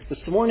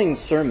This morning's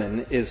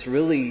sermon is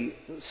really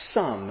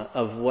some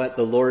of what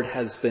the Lord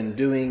has been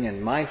doing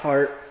in my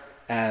heart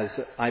as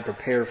I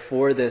prepare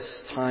for this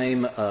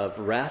time of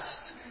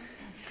rest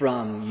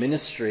from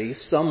ministry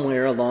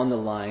somewhere along the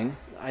line.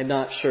 I'm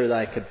not sure that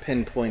I could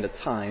pinpoint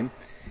a time,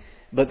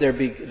 but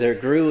there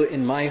grew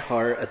in my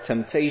heart a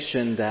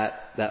temptation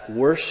that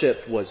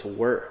worship was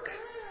work,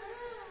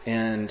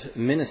 and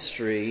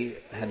ministry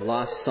had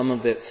lost some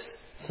of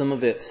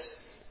its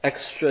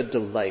extra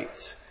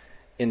delight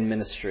in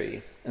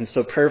ministry. And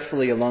so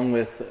prayerfully, along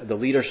with the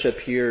leadership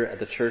here at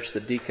the church, the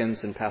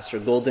deacons and Pastor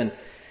Golden,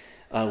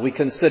 we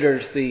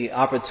considered the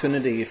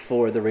opportunity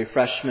for the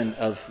refreshment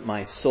of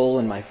my soul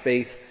and my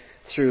faith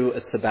through a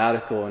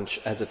sabbatical. And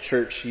as a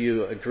church,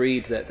 you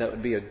agreed that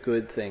would be a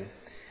good thing.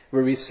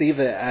 We receive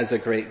it as a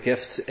great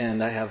gift,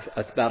 and I have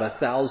about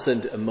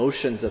 1,000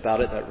 emotions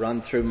about it that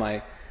run through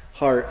my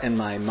heart and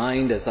my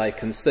mind as I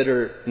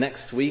consider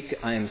next week.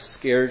 I am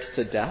scared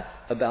to death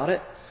about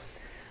it.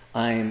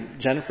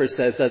 Jennifer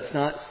says that's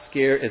not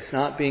scared, it's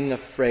not being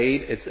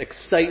afraid, it's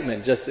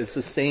excitement. It's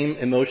the same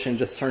emotion,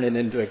 just turn it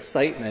into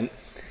excitement.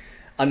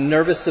 I'm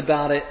nervous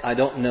about it. I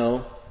don't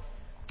know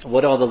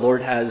what all the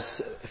Lord has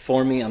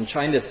for me. I'm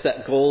trying to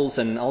set goals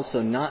and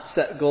also not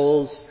set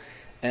goals,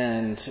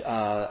 and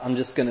I'm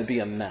just going to be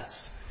a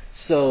mess.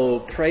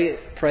 So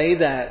pray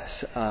that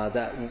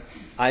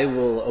I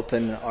will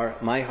open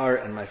my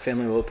heart and my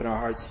family will open our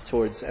hearts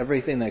towards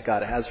everything that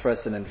God has for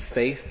us, and in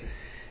faith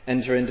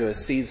enter into a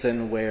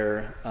season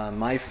where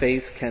my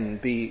faith can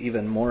be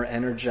even more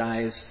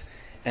energized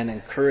and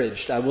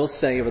encouraged. I will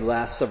say over the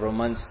last several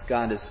months,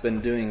 God has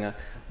been doing a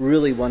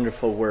really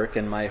wonderful work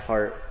in my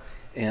heart,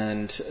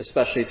 and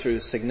especially through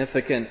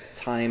significant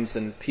times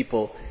and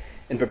people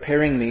in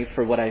preparing me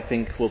for what I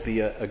think will be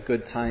a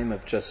good time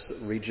of just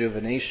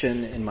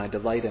rejuvenation in my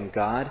delight in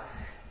God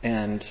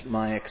and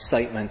my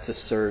excitement to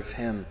serve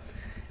Him.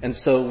 And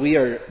so we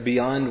are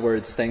beyond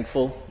words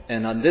thankful.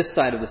 And on this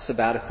side of the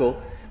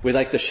sabbatical, we'd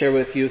like to share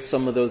with you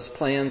some of those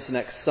plans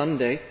next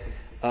Sunday.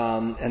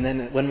 And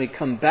then when we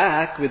come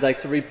back, we'd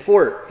like to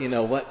report,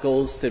 what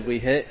goals did we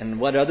hit and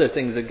what other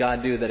things did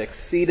God do that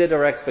exceeded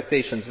our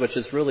expectations, which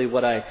is really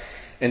what I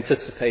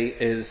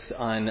anticipate is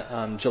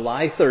on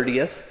July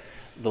 30th,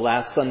 the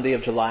last Sunday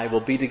of July.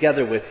 We'll be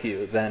together with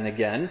you then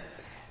again.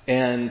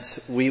 And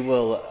we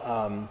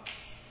will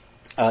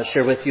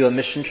share with you a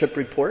mission trip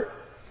report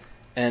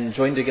and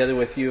join together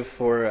with you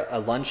for a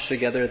lunch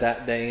together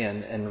that day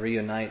and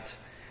reunite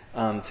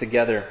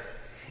together.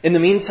 In the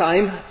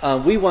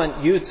meantime, we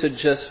want you to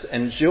just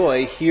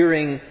enjoy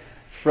hearing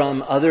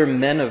from other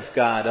men of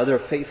God,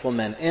 other faithful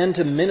men, and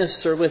to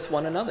minister with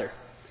one another.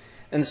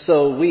 And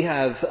so we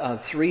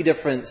have 3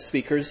 different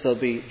speakers. They'll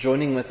be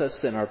joining with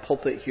us in our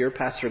pulpit here.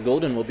 Pastor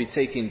Golden will be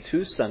taking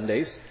 2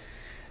 Sundays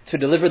to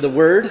deliver the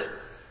word,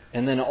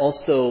 and then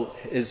also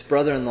his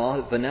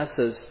brother-in-law,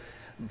 Vanessa's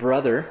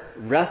brother,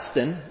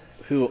 Reston,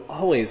 who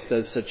always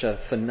does such a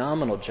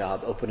phenomenal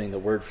job opening the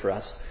word for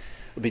us,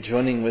 will be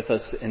joining with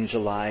us in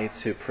July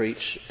to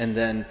preach. And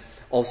then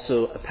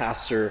also a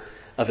pastor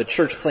of a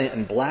church plant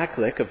in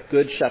Blacklick of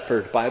Good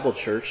Shepherd Bible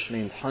Church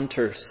named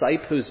Hunter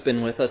Sipe, who's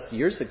been with us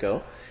years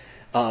ago,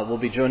 will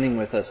be joining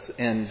with us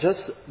and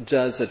just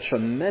does a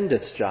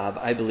tremendous job,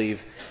 I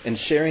believe, in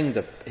sharing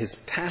his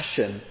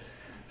passion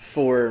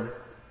for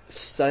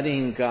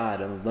studying God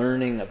and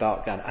learning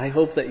about God. I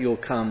hope that you'll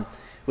come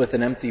with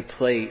an empty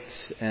plate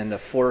and a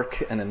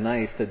fork and a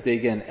knife to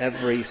dig in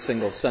every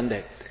single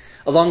Sunday.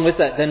 Along with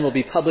that, then we'll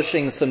be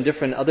publishing some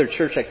different other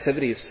church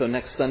activities. So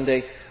next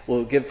Sunday,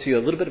 we'll give to you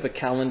a little bit of a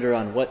calendar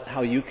on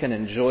how you can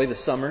enjoy the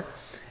summer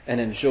and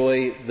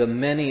enjoy the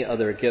many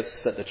other gifts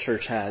that the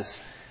church has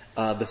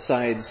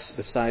besides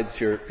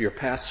your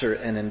pastor,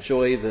 and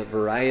enjoy the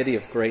variety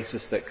of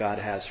graces that God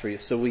has for you.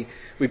 So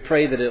we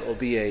pray that it will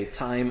be a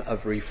time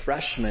of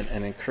refreshment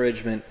and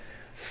encouragement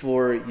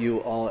for you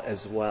all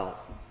as well.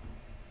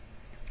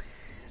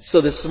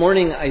 So this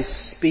morning I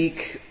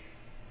speak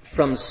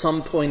from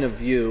some point of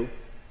view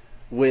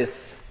with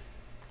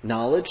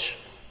knowledge,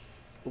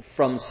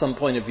 from some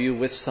point of view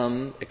with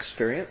some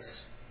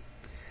experience.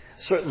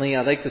 Certainly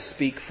I'd like to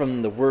speak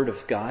from the Word of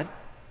God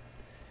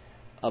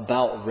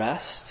about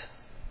rest,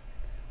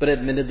 but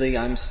admittedly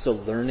I'm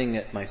still learning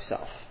it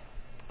myself.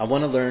 I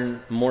want to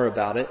learn more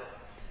about it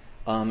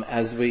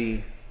as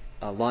we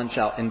launch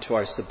out into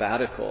our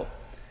sabbatical.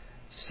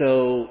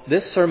 So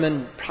this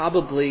sermon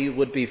probably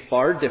would be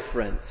far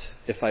different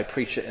if I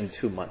preach it in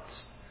 2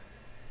 months.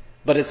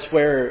 But it's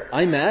where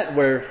I'm at,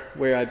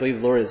 where I believe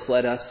the Lord has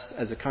led us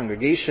as a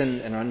congregation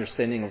in our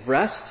understanding of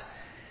rest.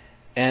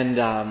 And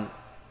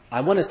I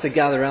want us to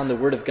gather around the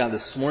Word of God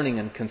this morning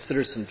and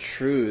consider some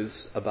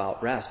truths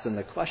about rest. And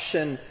the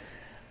question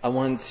I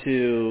want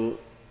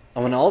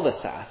all of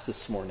us to ask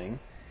this morning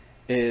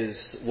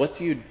is, what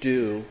do you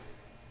do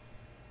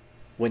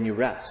when you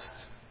rest?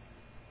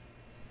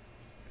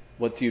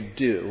 What do you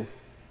do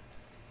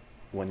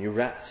when you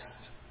rest?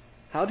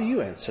 How do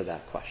you answer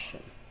that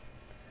question?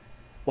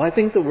 Well, I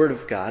think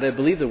I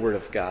believe the Word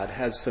of God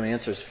has some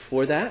answers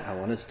for that. I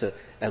want us to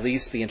at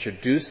least be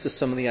introduced to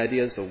some of the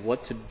ideas of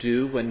what to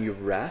do when you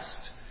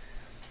rest.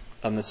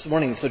 this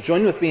morning. So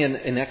join with me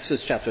in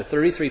Exodus chapter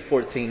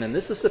 33:14, and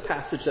this is the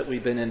passage that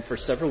we've been in for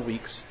several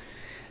weeks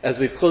as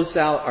we've closed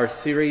out our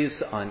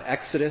series on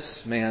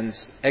Exodus,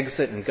 man's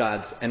exit and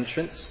God's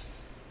entrance.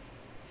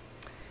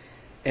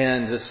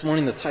 And this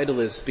morning the title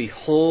is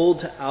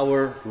Behold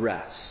Our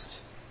Rest.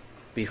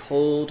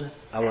 Behold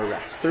Our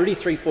Rest.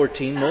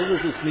 33:14,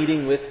 Moses is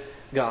meeting with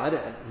God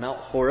at Mount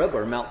Horeb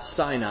or Mount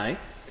Sinai,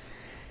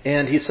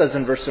 and he says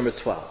in verse number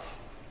 12,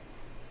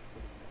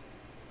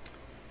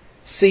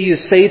 "See, you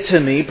say to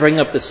me, bring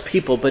up this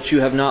people, but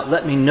you have not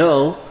let me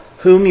know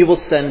whom you will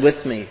send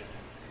with me.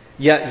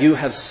 Yet you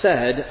have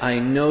said, I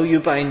know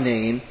you by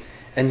name,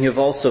 and you have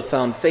also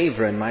found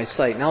favor in my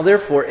sight. Now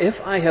therefore, if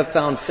I have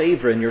found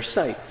favor in your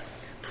sight,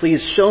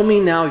 please show me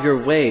now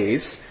your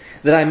ways,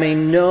 that I may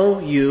know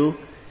you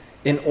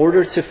in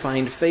order to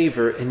find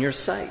favor in your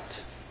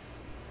sight.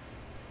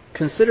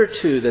 Consider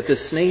too that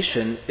this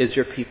nation is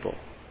your people."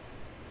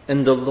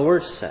 And the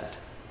Lord said,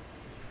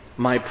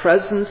 "My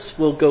presence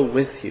will go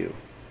with you,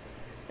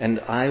 and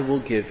I will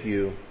give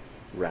you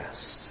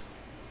rest."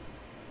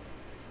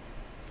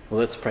 Well,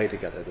 let's pray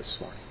together this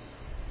morning.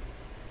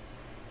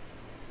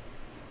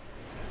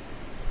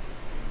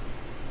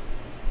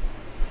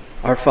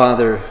 Our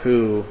Father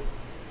who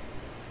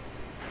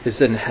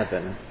is in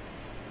heaven,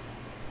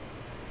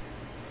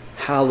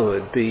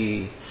 hallowed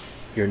be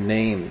your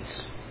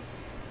names.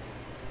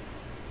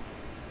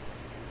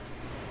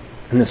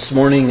 And this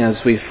morning,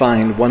 as we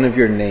find one of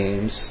your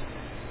names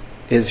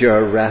is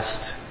your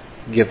rest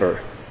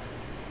giver,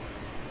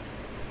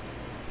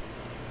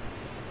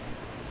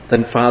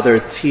 then Father,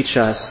 teach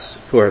us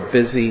who are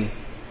busy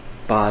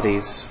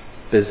bodies,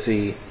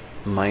 busy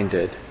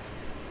minded,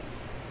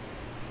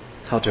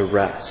 how to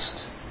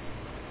rest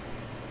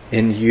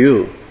in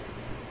you,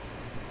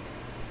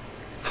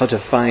 how to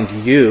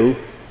find you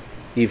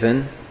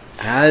even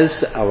as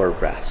our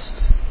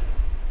rest,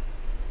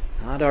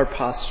 not our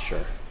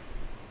posture,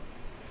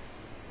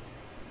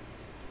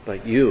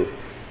 but you,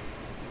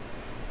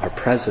 our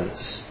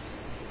presence.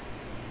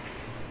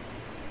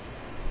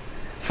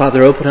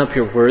 Father, open up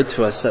your word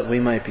to us that we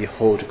might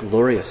behold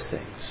glorious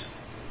things.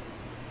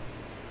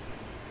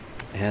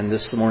 And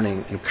this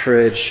morning,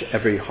 encourage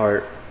every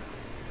heart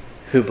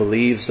who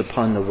believes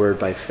upon the word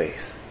by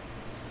faith.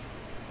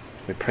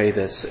 We pray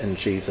this in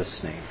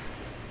Jesus' name.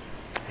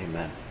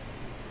 Amen.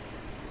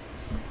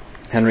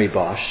 Henry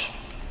Bosch.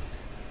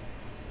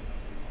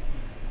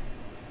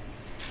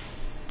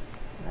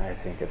 I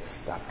think it's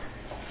stuck.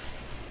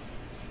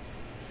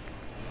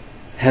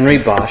 Henry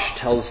Bosch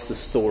tells the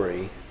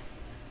story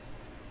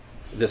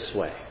this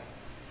way.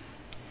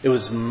 It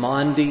was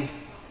Maundy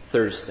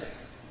Thursday.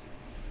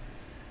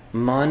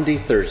 Maundy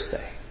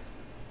Thursday,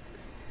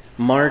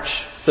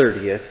 March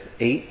 30th,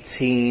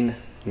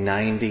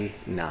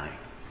 1899.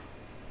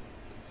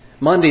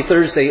 Maundy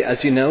Thursday,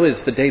 as you know,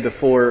 is the day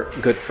before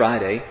Good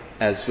Friday,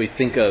 as we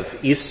think of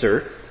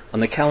Easter on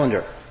the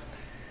calendar.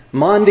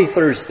 Maundy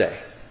Thursday,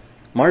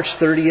 March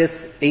 30th,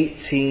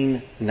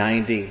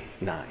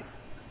 1899.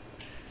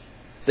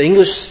 The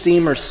English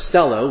steamer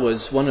Stella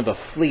was one of a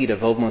fleet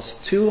of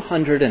almost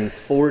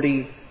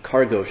 240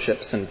 cargo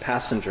ships and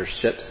passenger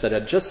ships that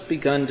had just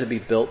begun to be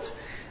built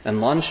and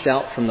launched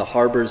out from the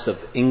harbors of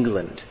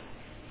England.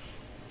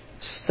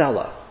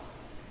 Stella.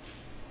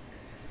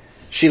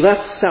 She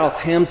left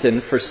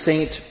Southampton for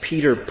St.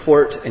 Peter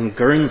Port in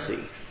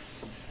Guernsey.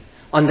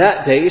 On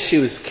that day, she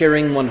was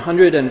carrying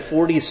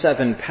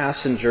 147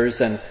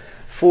 passengers and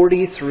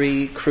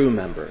 43 crew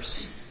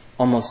members,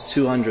 almost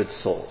 200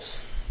 souls.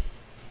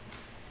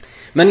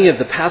 Many of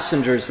the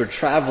passengers were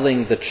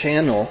traveling the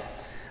Channel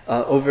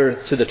over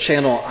to the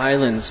Channel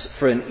Islands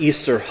for an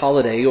Easter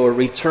holiday or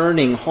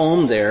returning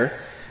home there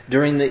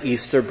during the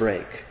Easter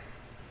break.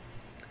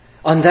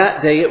 On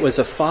that day, it was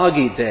a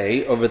foggy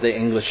day over the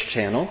English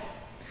Channel,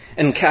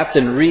 and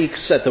Captain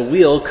Reeks at the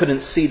wheel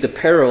couldn't see the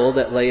peril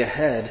that lay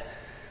ahead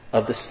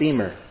of the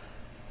steamer.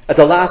 At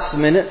the last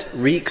minute,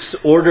 Reeks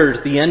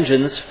ordered the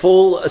engines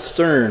full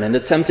astern and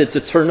attempted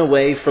to turn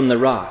away from the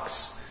rocks.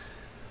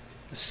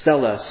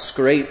 Stella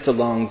scraped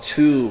along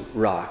 2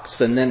 rocks,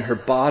 and then her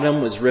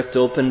bottom was ripped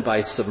open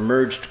by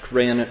submerged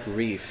granite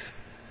reef,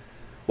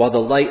 while the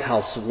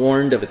lighthouse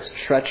warned of its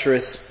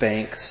treacherous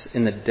banks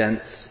in the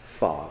dense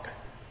fog.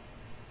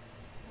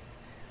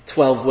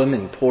 12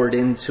 women poured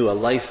into a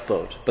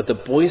lifeboat, but the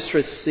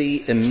boisterous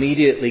sea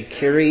immediately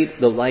carried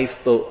the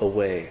lifeboat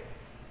away.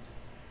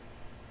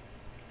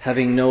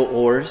 Having no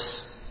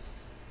oars,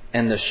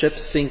 and the ship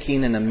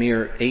sinking in a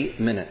mere 8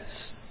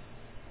 minutes,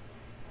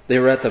 they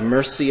were at the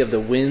mercy of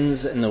the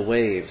winds and the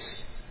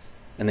waves,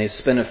 and they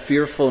spent a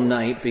fearful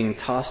night being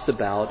tossed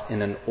about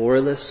in an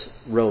oarless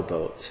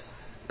rowboat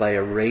by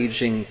a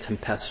raging,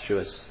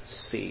 tempestuous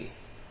sea.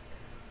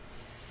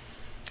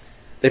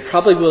 They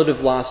probably would have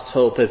lost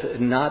hope if it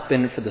had not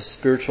been for the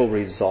spiritual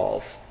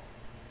resolve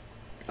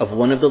of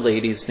one of the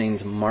ladies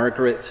named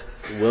Margaret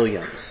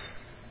Williams.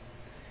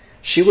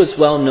 She was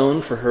well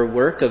known for her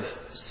work of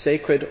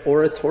sacred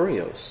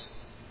oratorios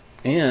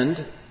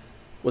and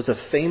was a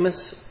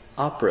famous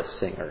opera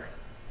singer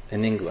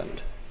in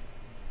England.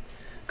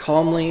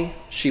 Calmly,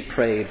 she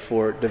prayed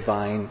for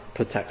divine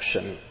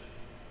protection.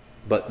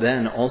 But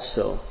then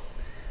also,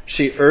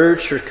 she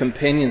urged her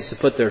companions to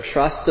put their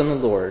trust in the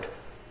Lord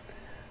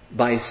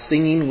by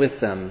singing with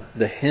them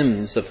the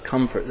hymns of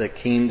comfort that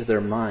came to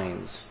their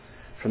minds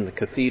from the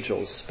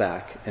cathedrals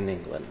back in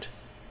England.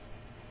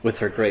 With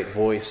her great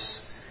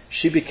voice,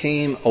 she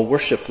became a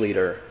worship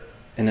leader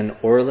in an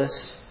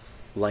oarless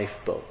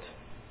lifeboat.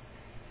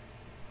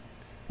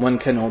 One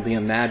can only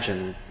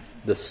imagine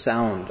the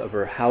sound of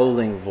her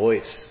howling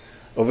voice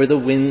over the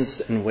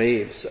winds and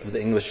waves of the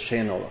English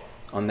Channel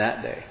on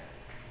that day,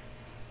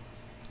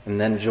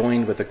 and then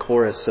joined with a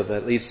chorus of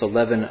at least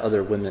 11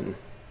 other women.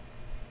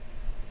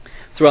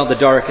 Throughout the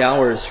dark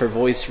hours, her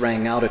voice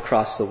rang out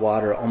across the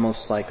water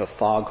almost like a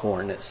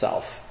foghorn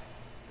itself.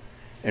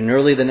 And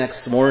early the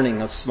next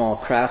morning, a small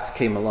craft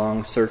came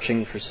along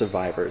searching for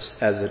survivors,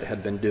 as it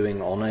had been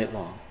doing all night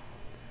long.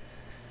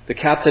 The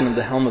captain at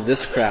the helm of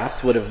this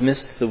craft would have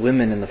missed the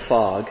women in the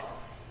fog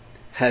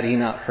had he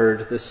not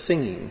heard the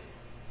singing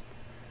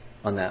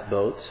on that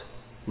boat,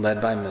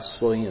 led by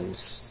Miss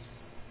Williams.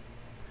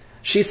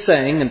 She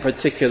sang, in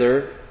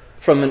particular,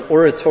 from an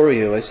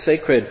oratorio, a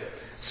sacred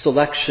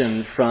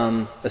selection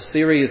from a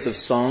series of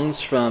songs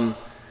from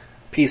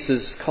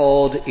pieces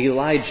called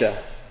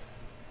Elijah.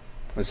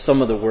 And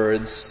some of the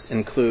words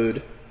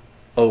include,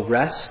 "O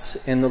rest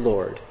in the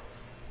Lord,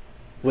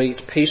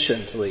 wait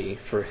patiently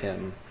for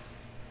him."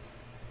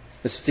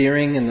 The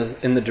steering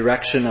in the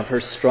direction of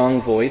her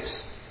strong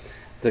voice,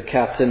 the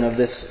captain of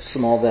this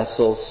small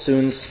vessel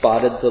soon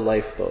spotted the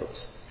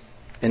lifeboats.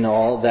 In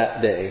all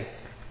that day,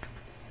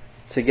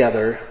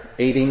 together,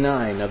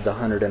 89 of the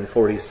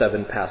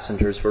 147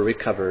 passengers were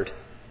recovered.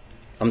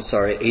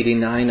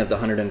 89 of the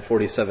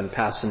 147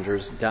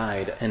 passengers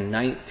died, and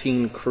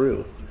 19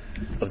 crew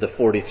of the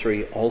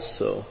 43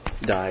 also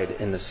died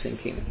in the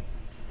sinking.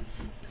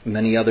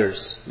 Many of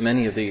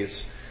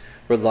these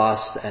were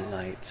lost at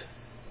night.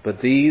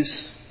 But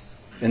these,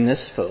 in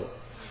this boat,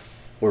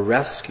 were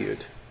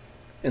rescued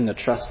in the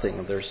trusting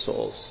of their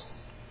souls.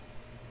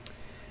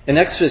 In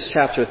Exodus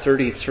chapter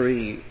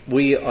 33,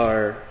 we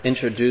are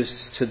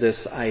introduced to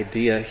this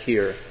idea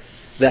here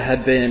that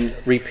had been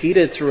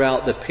repeated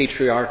throughout the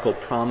patriarchal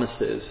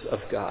promises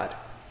of God,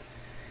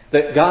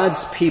 that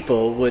God's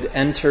people would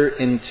enter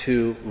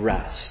into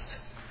rest.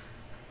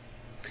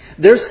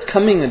 There's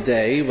coming a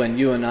day when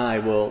you and I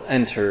will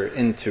enter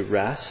into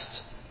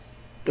rest.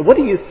 What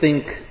do you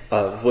think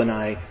of when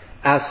I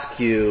ask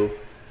you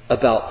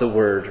about the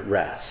word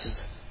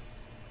rest?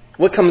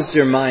 What comes to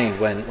your mind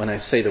when I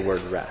say the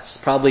word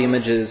rest? Probably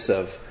images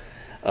of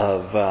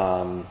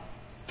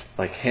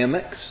like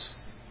hammocks,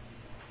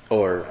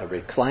 or a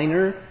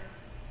recliner,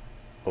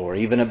 or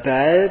even a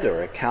bed,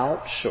 or a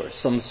couch, or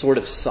some sort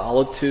of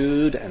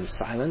solitude and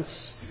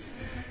silence.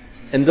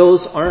 And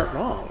those aren't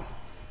wrong.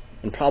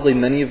 And probably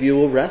many of you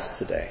will rest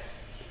today.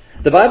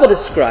 The Bible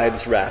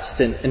describes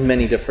rest in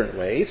many different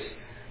ways.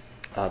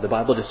 The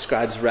Bible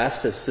describes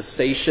rest as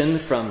cessation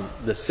from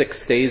the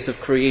 6 days of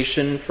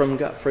creation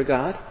for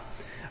God.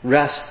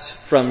 Rest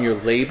from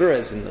your labor,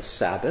 as in the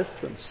Sabbath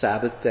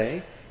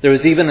day. There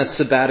was even a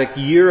sabbatic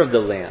year of the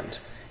land,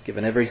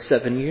 given every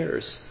 7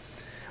 years.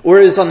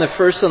 Whereas on the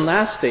first and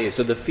last days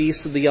of the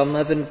Feast of the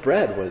Unleavened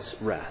Bread was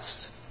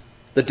rest.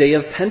 The day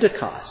of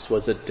Pentecost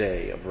was a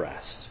day of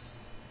rest.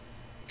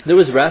 There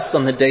was rest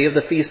on the day of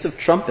the Feast of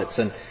Trumpets,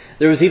 and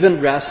there was even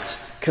rest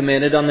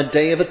commanded on the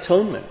Day of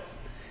Atonement.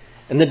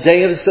 In the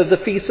days of the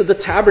Feast of the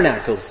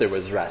Tabernacles, there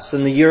was rest.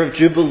 In the year of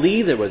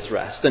Jubilee, there was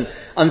rest. And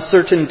on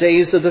certain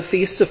days of the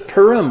Feast of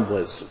Purim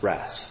was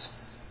rest.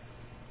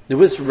 There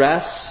was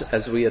rest,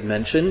 as we had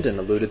mentioned and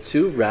alluded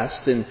to,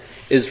 rest in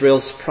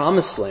Israel's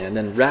promised land,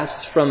 and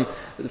rest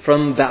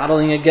from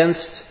battling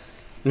against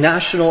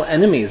national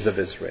enemies of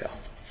Israel.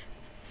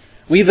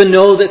 We even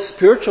know that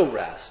spiritual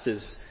rest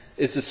is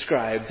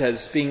described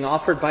as being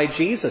offered by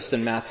Jesus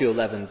in Matthew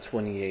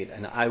 11:28,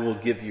 "And I will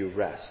give you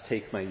rest.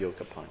 Take my yoke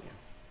upon you."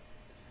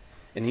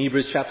 In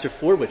Hebrews chapter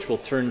 4, which we'll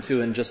turn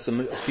to in just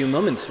a few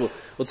moments,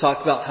 we'll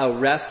talk about how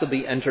rest will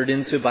be entered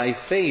into by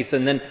faith.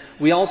 And then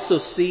we also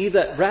see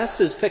that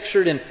rest is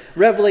pictured in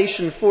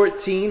Revelation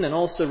 14 and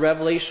also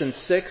Revelation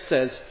 6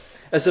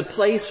 as a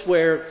place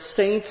where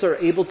saints are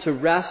able to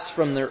rest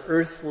from their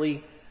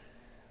earthly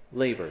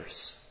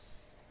labors.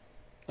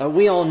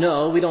 We all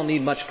know, we don't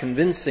need much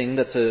convincing,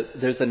 that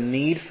there's a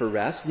need for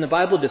rest. And the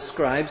Bible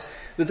describes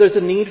that there's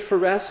a need for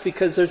rest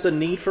because there's a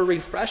need for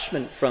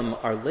refreshment from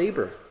our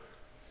labor.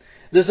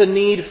 There's a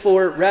need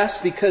for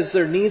rest because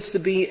there needs to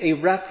be a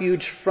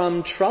refuge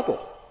from trouble.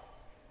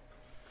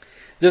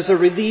 There's a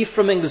relief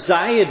from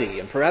anxiety,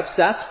 and perhaps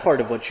that's part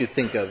of what you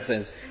think of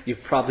as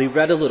you've probably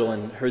read a little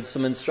and heard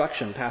some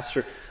instruction.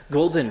 Pastor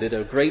Golden did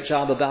a great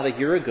job about a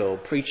year ago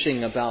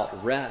preaching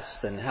about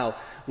rest and how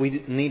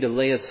we need to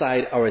lay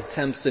aside our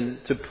attempts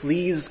to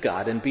please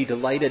God and be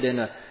delighted in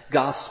a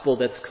gospel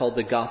that's called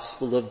the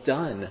gospel of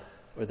done,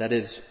 or that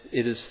is,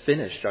 it is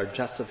finished, our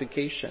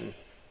justification.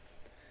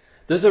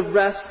 There's a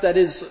rest that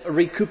is a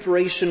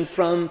recuperation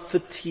from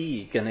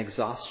fatigue and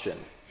exhaustion.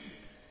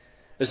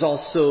 There's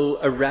also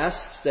a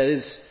rest that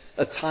is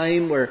a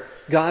time where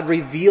God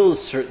reveals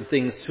certain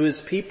things to his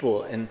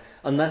people, and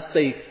unless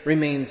they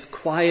remain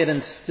quiet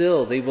and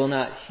still, they will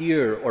not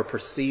hear or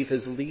perceive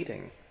his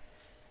leading.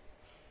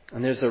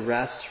 And there's a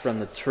rest from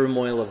the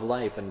turmoil of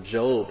life, and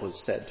Job was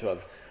said to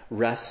have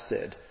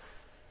rested.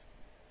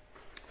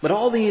 But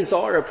all these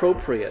are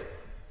appropriate.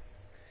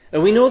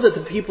 And we know that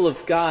the people of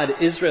God,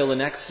 Israel in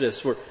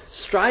Exodus, were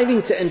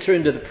striving to enter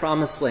into the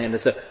promised land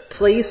as a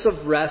place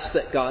of rest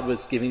that God was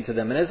giving to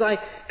them. And as I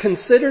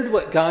considered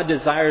what God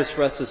desires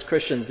for us as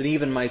Christians, and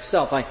even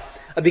myself, I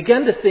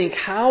began to think,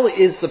 how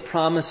is the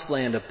promised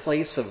land a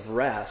place of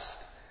rest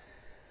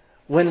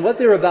when what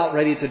they're about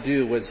ready to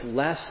do was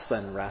less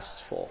than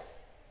restful?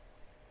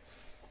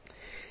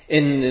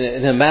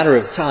 In a matter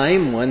of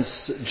time, once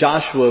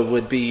Joshua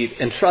would be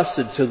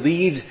entrusted to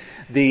lead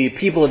the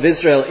people of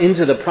Israel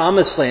into the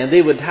promised land,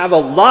 they would have a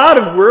lot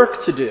of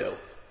work to do.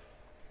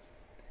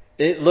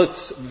 It looks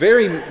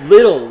very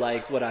little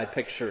like what I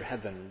picture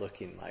heaven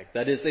looking like.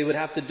 That is, they would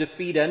have to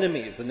defeat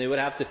enemies, and they would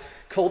have to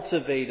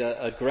cultivate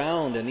a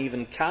ground and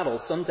even cattle.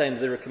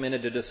 Sometimes they were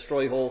commanded to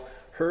destroy whole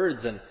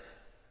herds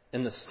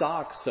and the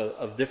stocks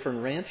of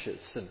different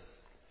ranches. And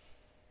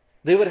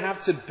they would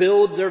have to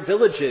build their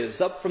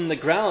villages up from the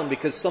ground,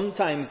 because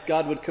sometimes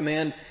God would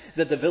command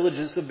that the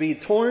villages would be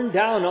torn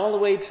down all the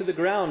way to the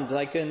ground,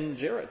 like in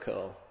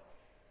Jericho.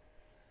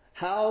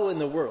 How in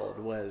the world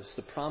was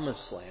the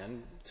promised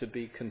land to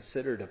be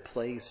considered a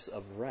place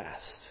of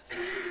rest?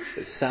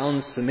 It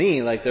sounds to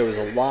me like there was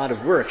a lot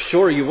of work.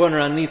 Sure, you weren't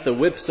underneath the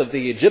whips of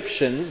the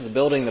Egyptians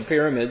building the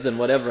pyramids and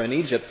whatever in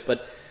Egypt,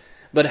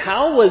 but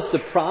how was the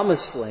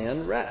promised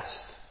land rest?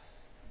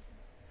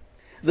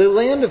 The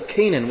land of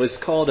Canaan was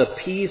called a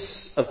place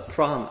of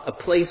promise,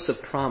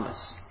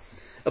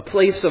 a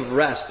place of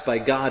rest by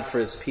God for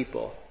his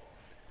people.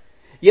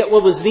 Yet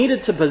what was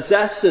needed to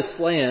possess this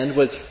land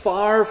was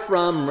far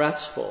from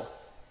restful.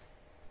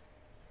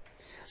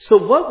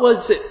 So what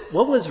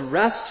was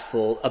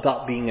restful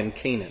about being in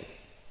Canaan?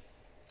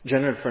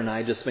 Jennifer and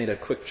I just made a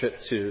quick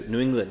trip to New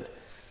England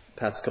the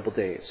past couple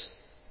days.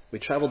 We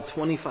traveled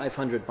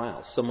 2,500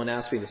 miles. Someone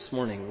asked me this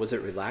morning, was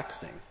it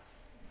relaxing?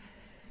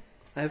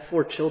 I have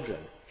 4 children.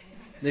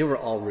 They were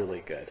all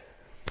really good.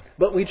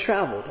 But we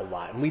traveled a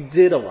lot, and we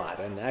did a lot,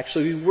 and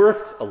actually we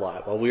worked a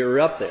lot while we were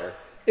up there.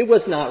 It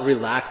was not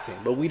relaxing,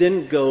 but we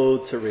didn't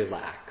go to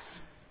relax.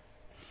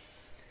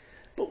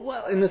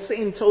 But in the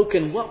same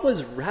token, what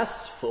was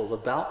restful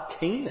about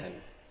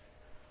Canaan?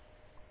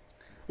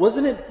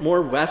 Wasn't it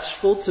more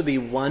restful to be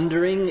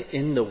wandering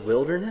in the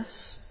wilderness?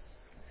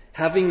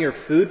 Having your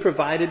food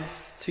provided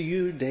to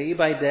you day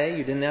by day.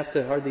 You didn't have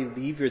to hardly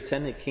leave your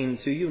tent. It came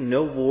to you.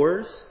 No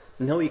wars,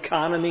 no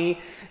economy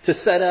to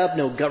set up,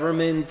 no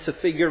government to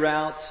figure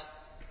out.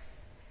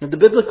 The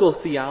biblical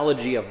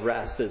theology of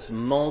rest is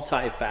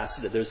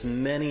multifaceted. There's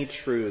many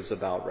truths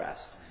about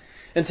rest.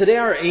 And today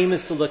our aim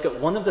is to look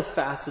at one of the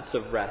facets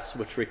of rest,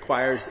 which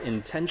requires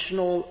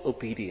intentional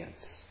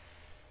obedience.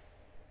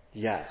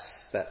 Yes,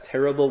 that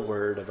terrible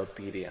word of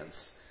obedience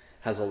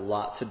has a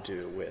lot to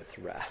do with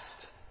rest.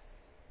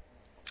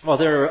 While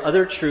there are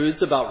other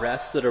truths about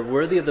rest that are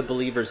worthy of the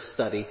believer's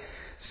study,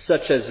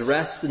 such as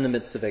rest in the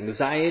midst of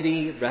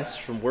anxiety, rest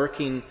from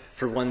working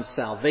for one's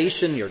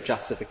salvation, your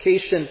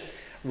justification,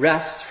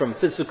 rest from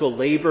physical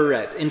labor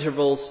at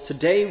intervals.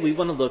 Today we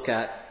want to look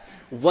at,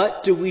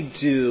 what do we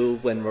do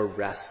when we're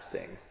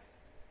resting?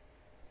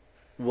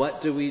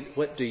 What do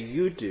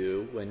you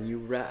do when you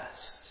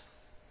rest?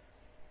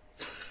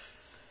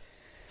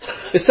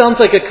 It sounds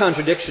like a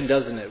contradiction,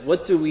 doesn't it?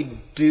 What do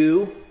we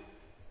do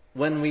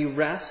when we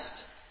rest?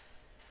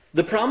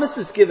 The promise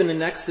is given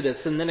in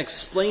Exodus and then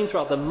explained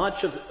throughout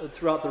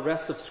the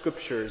rest of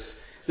Scriptures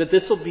that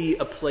this will be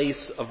a place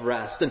of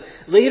rest. And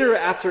later,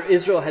 after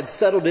Israel had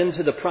settled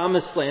into the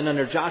promised land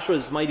under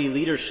Joshua's mighty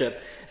leadership,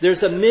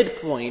 there's a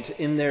midpoint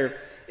in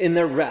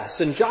their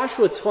rest. In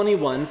Joshua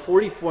 21,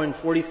 44 and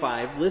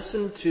 45,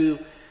 listen to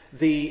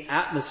the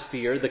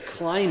atmosphere, the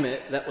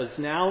climate that was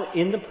now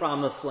in the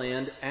promised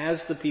land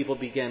as the people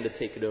began to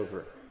take it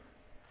over.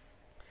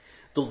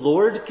 The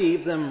Lord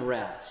gave them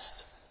rest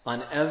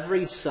on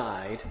every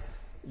side,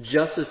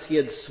 just as he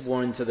had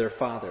sworn to their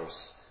fathers.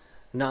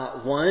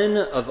 Not one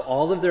of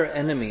all of their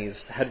enemies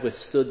had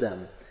withstood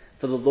them,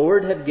 for the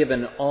Lord had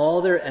given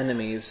all their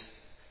enemies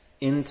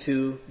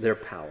into their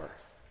power.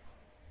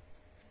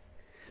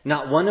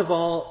 Not one of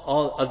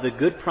all of the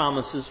good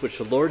promises which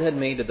the Lord had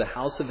made to the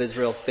house of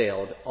Israel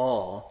failed.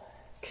 All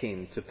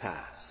came to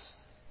pass.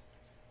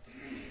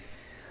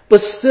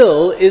 But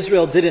still,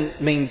 Israel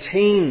didn't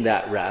maintain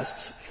that rest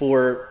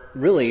for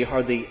really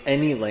hardly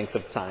any length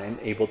of time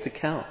able to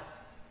count.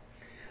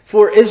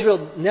 For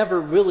Israel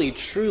never really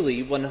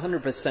truly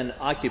 100%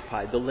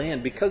 occupied the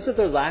land. Because of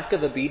their lack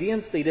of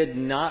obedience, they did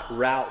not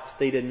rout,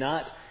 they did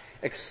not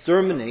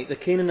exterminate the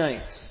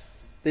Canaanites.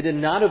 They did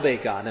not obey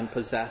God and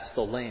possess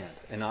the land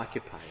and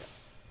occupy it.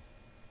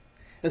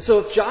 And so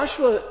if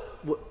Joshua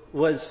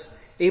was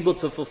able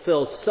to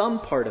fulfill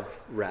some part of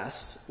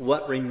rest,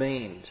 what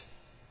remained?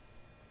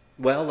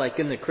 Well, like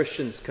in the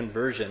Christian's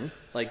conversion,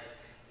 like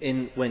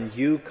when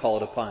you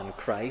called upon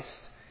Christ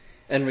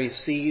and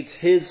received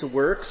His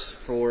works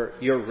for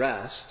your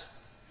rest,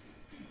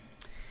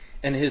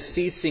 and His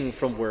ceasing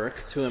from work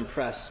to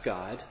impress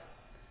God,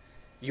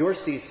 your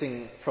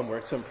ceasing from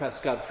work to impress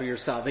God for your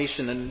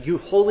salvation, and you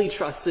wholly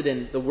trusted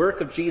in the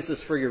work of Jesus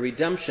for your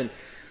redemption,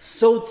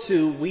 so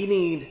too we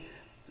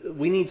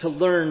need to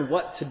learn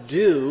what to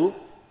do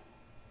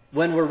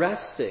when we're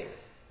resting.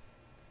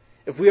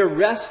 If we are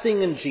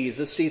resting in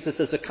Jesus, Jesus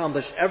has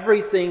accomplished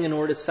everything in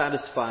order to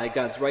satisfy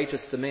God's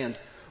righteous demands.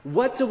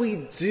 What do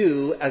we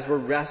do as we're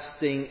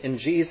resting in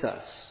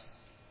Jesus?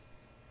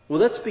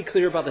 Well, let's be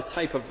clear about the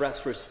type of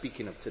rest we're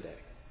speaking of today.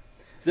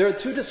 There are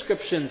two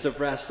descriptions of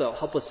rest that will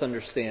help us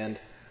understand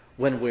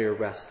when we're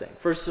resting.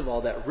 First of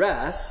all, that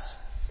rest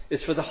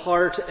is for the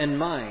heart and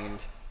mind,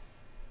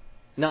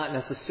 not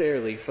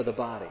necessarily for the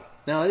body.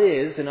 Now, it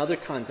is in other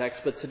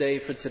contexts, but today,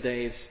 for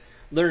today's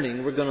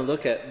learning, we're going to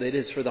look at it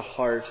is for the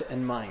heart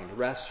and mind.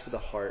 Rest for the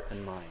heart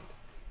and mind.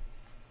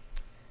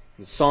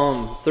 In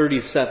Psalm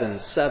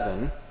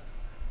 37:7,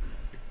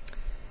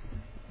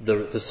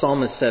 the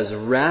psalmist says,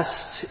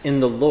 "Rest in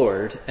the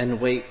Lord and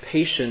wait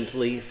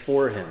patiently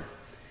for Him.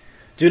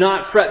 Do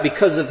not fret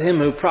because of him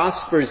who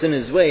prospers in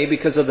his way,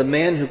 because of the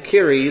man who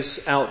carries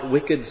out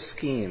wicked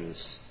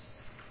schemes."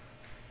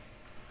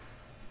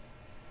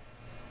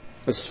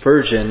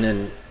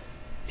 Spurgeon,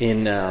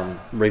 in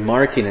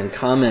remarking and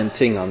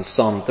commenting on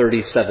Psalm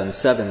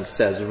 37:7,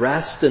 says,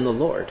 "Rest in the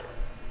Lord."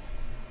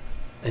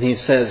 And he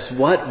says,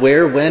 what,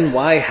 where, when,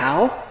 why,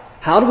 how?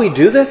 How do we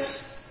do this?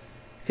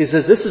 He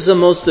says, this is the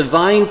most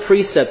divine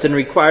precept and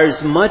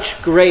requires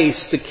much grace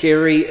to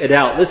carry it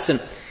out. Listen,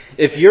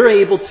 if you're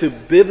able to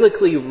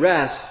biblically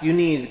rest, you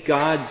need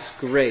God's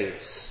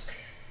grace.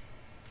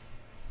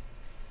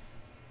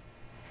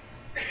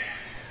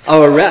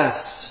 Our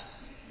rest,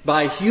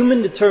 by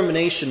human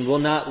determination, will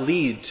not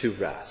lead to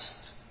rest.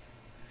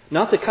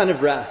 Not the kind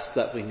of rest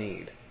that we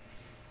need.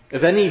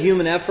 If any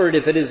human effort,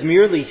 if it is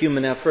merely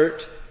human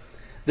effort,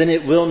 then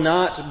it will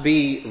not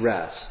be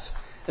rest.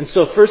 And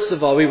so first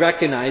of all, we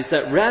recognize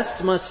that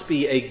rest must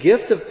be a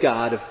gift of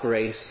God of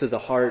grace to the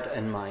heart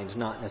and mind,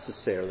 not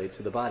necessarily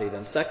to the body.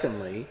 Then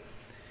secondly,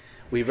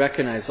 we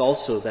recognize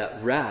also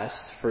that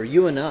rest for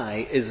you and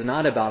I is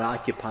not about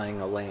occupying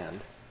a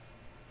land.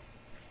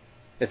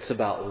 It's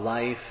about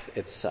life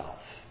itself.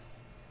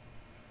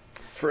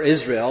 For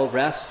Israel,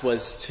 rest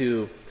was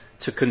to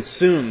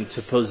consume,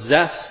 to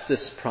possess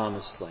this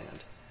promised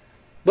land.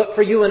 But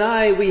for you and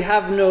I, we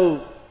have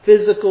no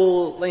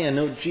physical land,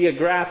 no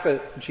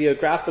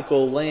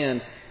geographical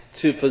land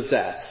to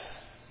possess.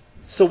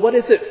 So what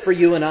is it for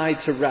you and I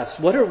to rest?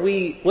 What are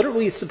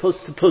we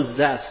supposed to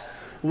possess?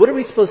 What are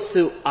we supposed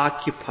to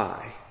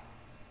occupy?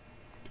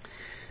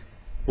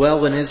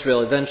 Well, when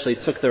Israel eventually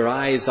took their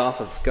eyes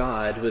off of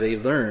God, they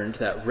learned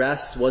that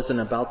rest wasn't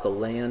about the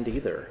land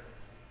either.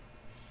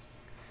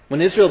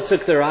 When Israel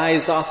took their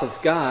eyes off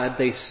of God,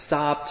 they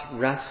stopped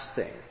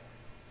resting.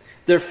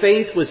 Their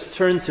faith was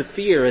turned to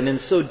fear, and in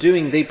so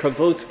doing, they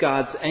provoked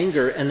God's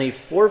anger, and they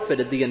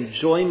forfeited the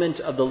enjoyment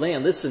of the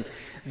land. Listen,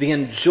 the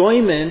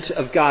enjoyment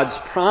of God's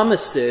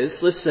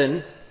promises,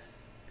 listen,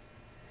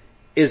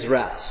 is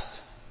rest.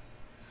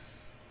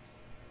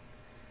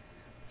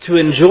 To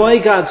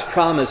enjoy God's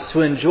promise,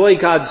 to enjoy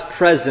God's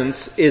presence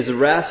is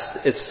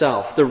rest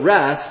itself. The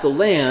rest, the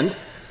land,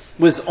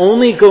 was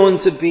only going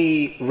to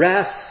be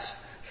rest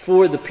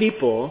for the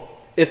people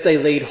if they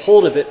laid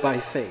hold of it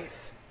by faith.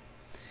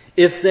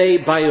 If they,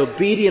 by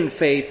obedient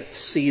faith,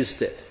 seized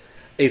it.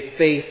 A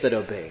faith that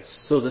obeys.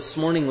 So this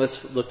morning, let's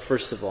look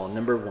first of all,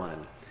 number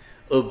one.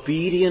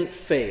 Obedient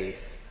faith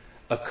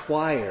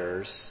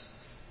acquires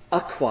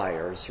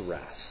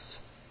rest.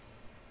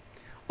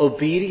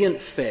 Obedient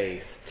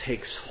faith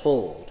takes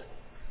hold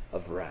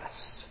of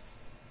rest.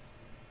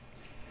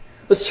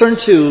 Let's turn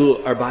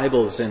to our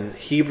Bibles in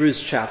Hebrews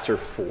chapter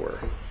 4.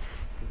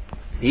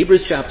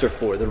 Hebrews chapter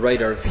 4, the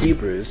writer of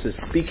Hebrews is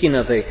speaking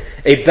of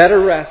a better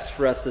rest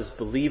for us as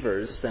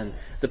believers than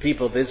the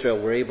people of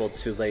Israel were able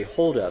to lay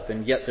hold of,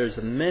 and yet there's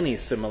many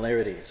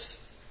similarities.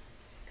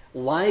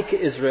 Like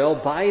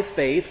Israel, by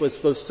faith was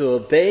supposed to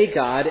obey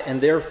God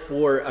and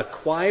therefore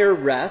acquire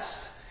rest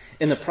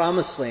in the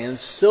promised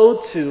land,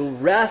 so too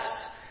rest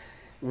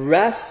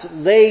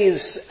lays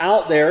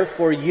out there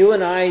for you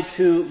and I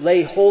to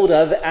lay hold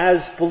of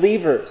as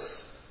believers.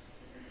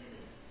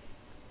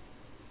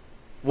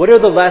 What are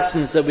the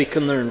lessons that we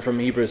can learn from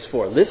Hebrews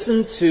 4?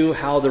 Listen to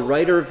how the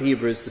writer of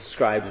Hebrews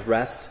describes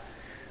rest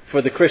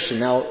for the Christian.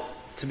 Now,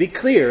 to be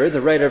clear,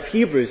 the writer of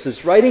Hebrews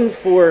is writing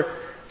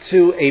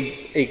to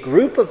a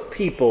group of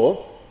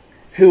people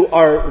who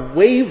are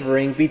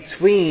wavering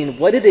between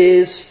what it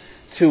is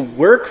to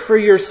work for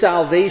your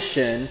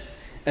salvation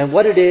and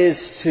what it is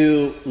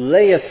to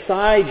lay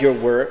aside your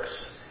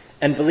works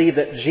and believe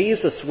that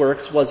Jesus'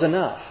 works was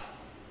enough.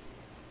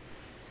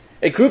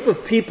 A group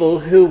of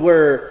people who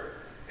were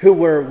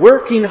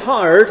working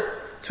hard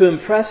to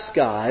impress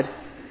God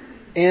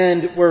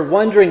and were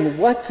wondering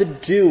what to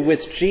do with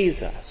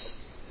Jesus.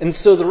 And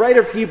so the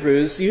writer of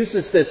Hebrews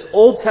uses this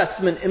Old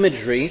Testament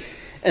imagery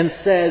and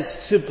says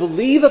to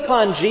believe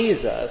upon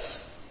Jesus,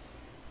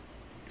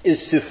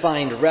 is to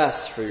find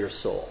rest for your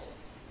soul.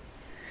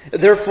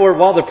 Therefore,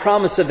 while the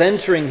promise of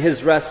entering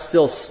His rest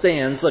still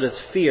stands, let us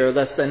fear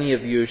lest any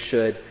of you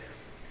should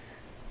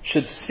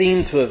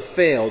seem to have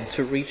failed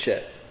to reach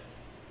it.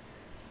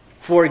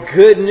 For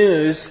good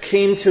news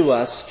came to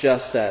us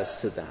just as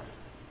to them.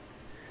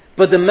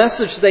 But the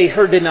message they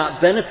heard did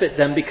not benefit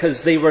them because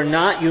they were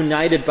not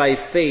united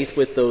by faith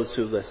with those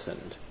who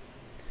listened.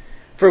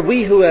 For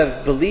we who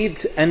have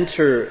believed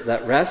enter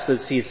that rest,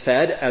 as He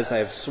said, as I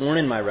have sworn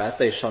in my wrath,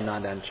 they shall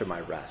not enter my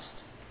rest.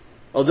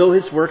 Although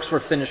His works were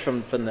finished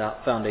from the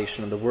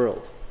foundation of the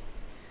world.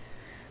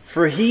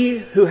 For He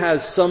who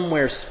has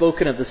somewhere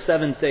spoken of the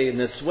seventh day in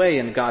this way,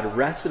 and God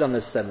rested on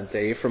the seventh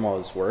day from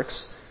all His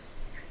works.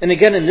 And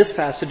again in this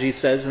passage He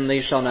says, and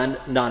they shall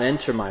not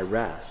enter my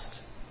rest.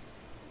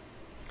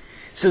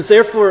 Since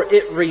therefore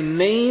it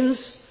remains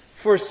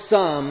for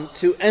some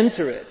to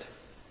enter it,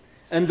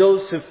 and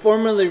those who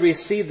formerly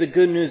received the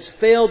good news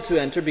failed to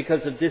enter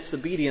because of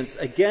disobedience,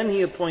 again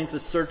He appoints a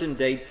certain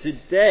day,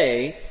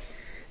 today,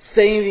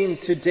 saying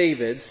to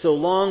David, so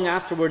long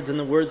afterwards in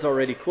the words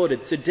already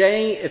quoted,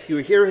 today, if you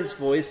hear His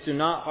voice, do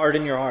not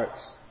harden your hearts.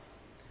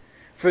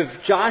 For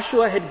if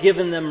Joshua had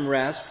given them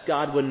rest,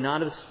 God would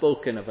not have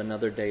spoken of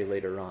another day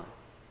later on.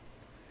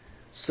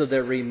 So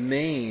there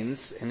remains,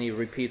 and He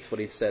repeats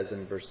what He says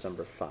in verse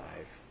number 5,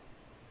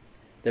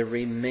 there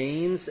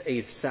remains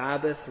a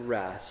Sabbath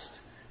rest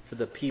for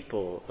the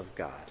people of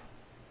God.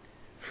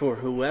 For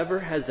whoever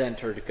has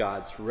entered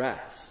God's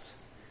rest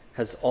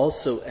has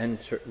also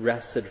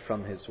rested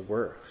from his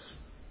works,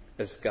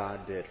 as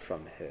God did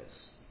from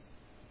His.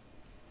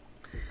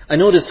 I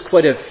noticed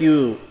quite a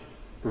few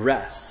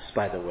rests,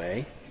 by the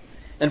way.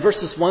 In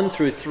verses 1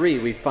 through 3,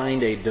 we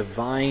find a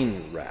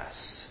divine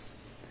rest.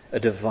 A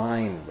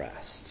divine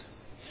rest.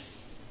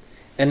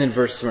 And in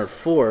verse number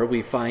 4,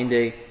 we find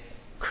a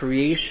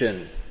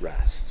creation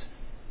rest.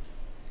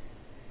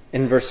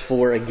 In verse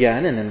 4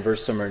 again, and in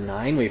verse number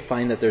 9, we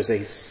find that there's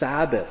a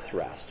Sabbath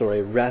rest, or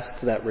a rest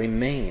that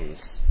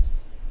remains.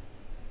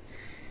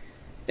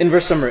 In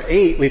verse number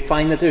 8, we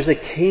find that there's a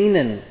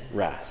Canaan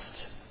rest.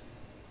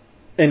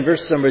 In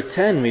verse number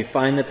 10, we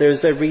find that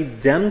there's a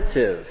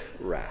redemptive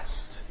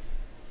rest.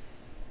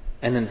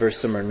 And in verse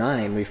number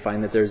 9, we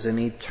find that there's an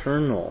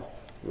eternal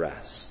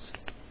rest.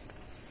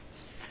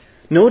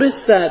 Notice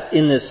that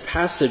in this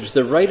passage,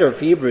 the writer of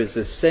Hebrews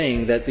is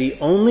saying that the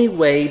only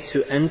way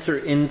to enter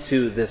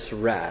into this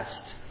rest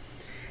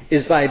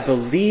is by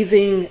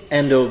believing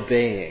and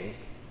obeying.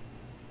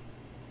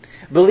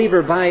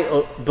 Believer, by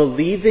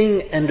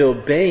believing and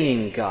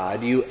obeying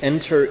God, you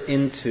enter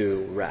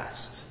into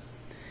rest.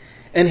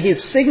 And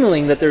He's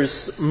signaling that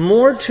there's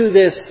more to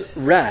this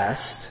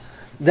rest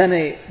than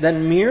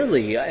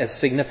merely, as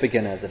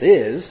significant as it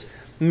is,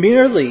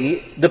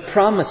 merely the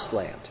promised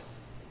land.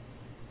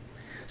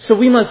 So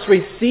we must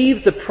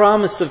receive the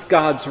promise of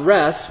God's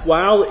rest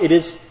while it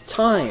is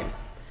time.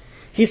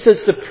 He says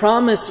the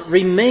promise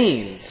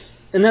remains.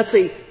 And that's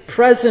a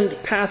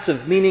present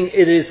passive, meaning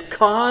it is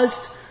caused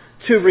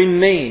to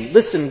remain.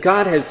 Listen,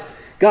 God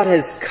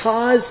has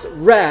caused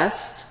rest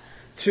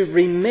to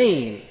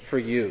remain for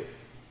you.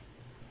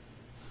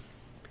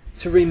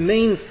 To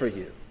remain for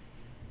you.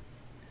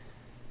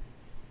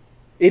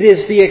 It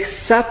is the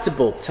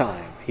acceptable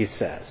time, He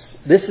says.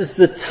 This is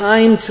the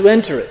time to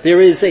enter it.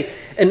 There is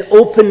an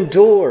open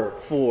door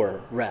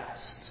for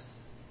rest.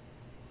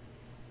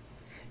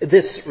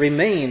 This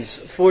remains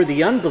for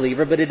the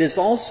unbeliever, but it is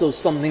also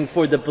something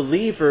for the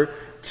believer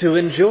to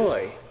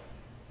enjoy.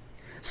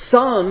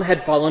 Some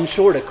had fallen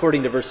short,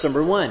 according to verse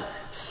number 1.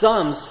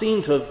 Some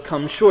seem to have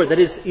come short. That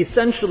is,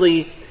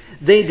 essentially,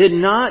 they did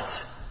not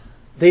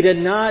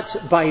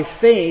by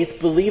faith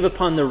believe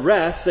upon the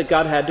rest that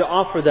God had to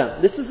offer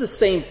them. This is the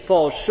same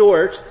fall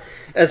short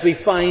as we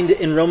find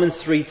in Romans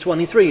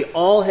 3:23.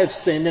 All have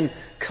sinned and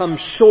come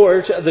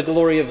short of the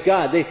glory of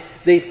God.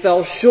 They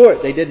fell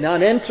short. They did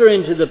not enter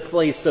into the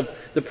place of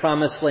the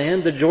promised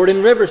land. The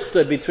Jordan River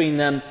stood between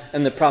them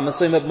and the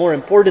promised land. But more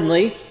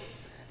importantly,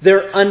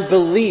 their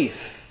unbelief.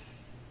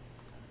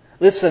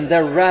 Listen,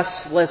 their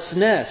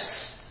restlessness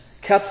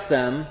kept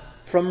them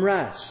from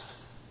rest.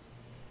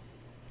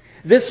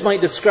 This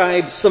might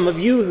describe some of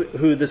you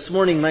who this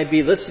morning might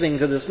be listening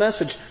to this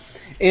message,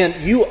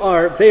 and you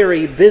are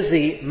very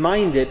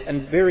busy-minded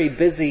and very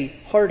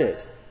busy-hearted.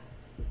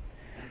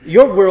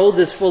 Your world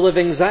is full of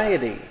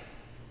anxiety.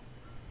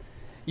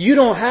 You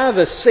don't have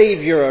a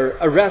Savior,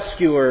 a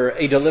rescuer,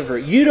 a deliverer.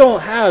 You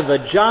don't have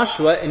a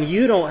Joshua, and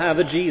you don't have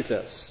a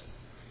Jesus.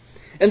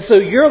 And so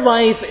your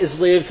life is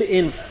lived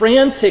in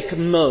frantic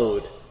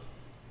mode.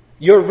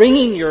 You're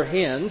wringing your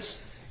hands.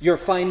 You're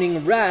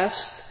finding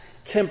rest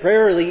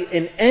temporarily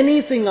in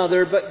anything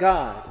other but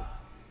God.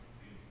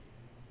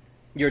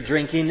 You're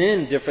drinking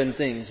in different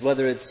things,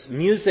 whether it's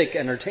music,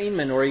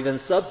 entertainment, or even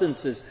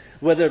substances,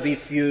 whether it be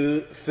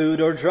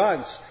food or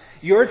drugs.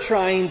 You're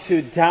trying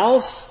to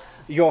douse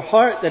your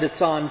heart that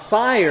it's on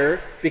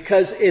fire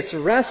because it's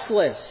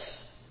restless.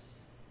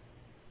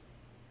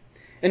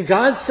 And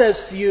God says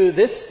to you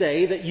this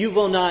day that you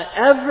will not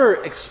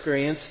ever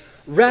experience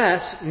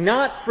Rest,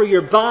 not for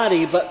your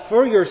body, but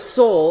for your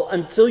soul,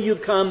 until you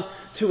come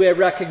to a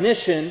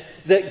recognition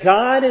that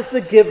God is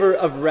the giver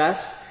of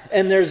rest,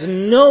 and there's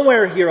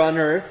nowhere here on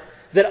earth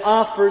that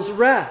offers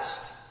rest.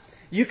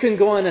 You can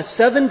go on a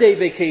 7-day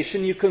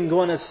vacation, you can go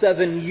on a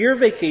 7-year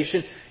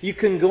vacation, you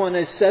can go on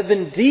a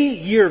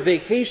 70-year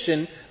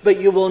vacation, but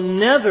you will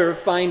never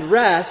find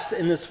rest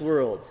in this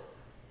world.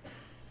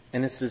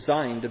 And it's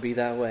designed to be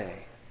that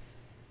way.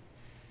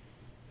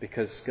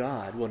 Because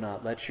God will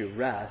not let you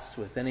rest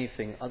with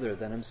anything other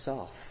than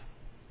Himself.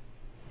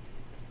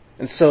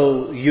 And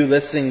so, you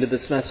listening to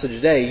this message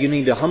today, you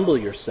need to humble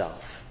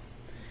yourself.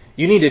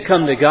 You need to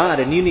come to God,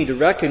 and you need to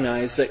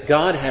recognize that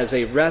God has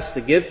a rest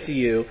to give to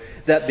you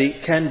that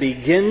can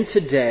begin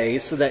today,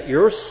 so that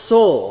your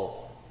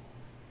soul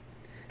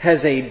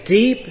has a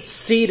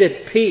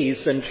deep-seated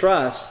peace and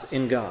trust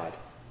in God.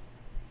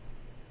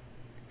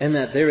 And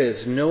that there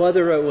is no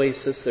other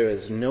oasis, there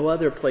is no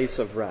other place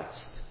of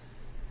rest.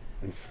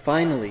 And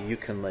finally, you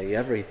can lay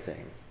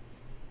everything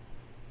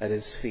at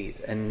His feet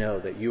and know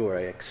that you are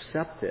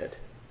accepted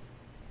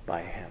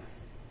by Him.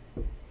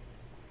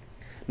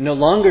 No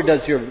longer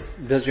does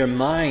your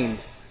mind,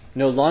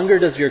 no longer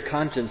does your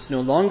conscience,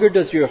 no longer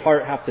does your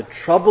heart have to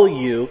trouble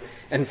you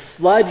and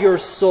flood your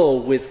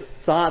soul with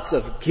thoughts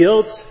of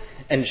guilt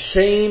and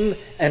shame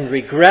and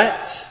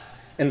regret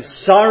and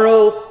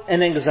sorrow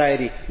and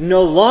anxiety.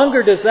 No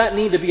longer does that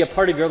need to be a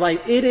part of your life.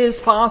 It is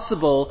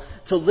possible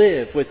to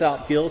live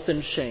without guilt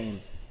and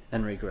shame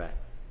and regret.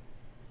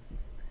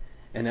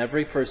 And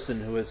every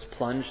person who has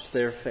plunged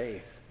their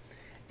faith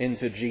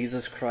into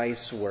Jesus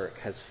Christ's work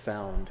has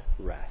found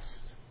rest.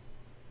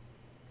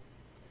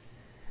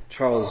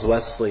 Charles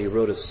Wesley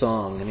wrote a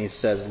song, and he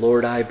says,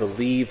 "Lord, I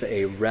believe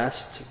a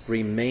rest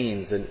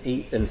remains."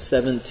 In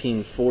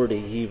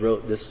 1740, he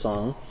wrote this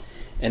song,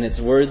 and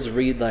its words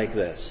read like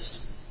this: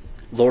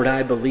 "Lord,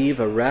 I believe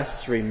a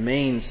rest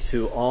remains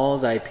to all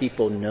thy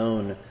people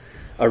known,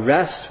 a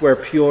rest where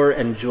pure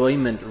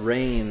enjoyment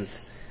reigns,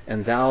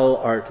 and thou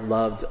art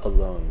loved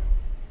alone.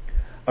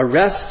 A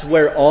rest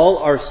where all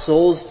our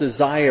soul's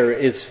desire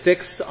is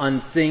fixed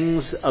on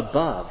things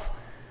above,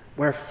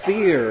 where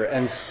fear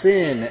and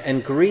sin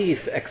and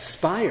grief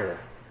expire,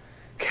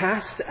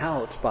 cast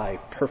out by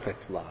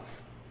perfect love.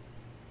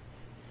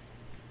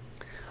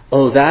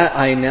 Oh, that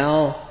I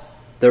now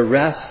the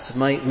rest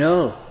might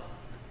know,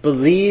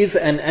 believe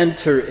and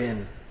enter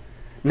in.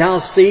 Now,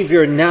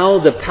 Savior, now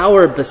the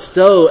power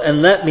bestow,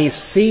 and let me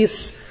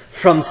cease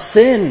from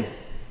sin.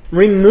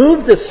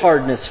 Remove this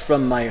hardness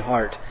from my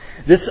heart,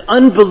 this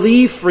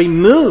unbelief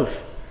remove.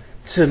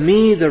 To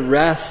me the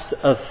rest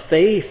of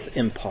faith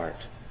impart,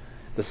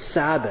 the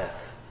Sabbath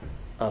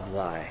of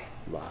thy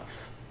love."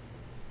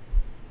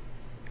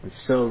 And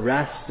so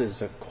rest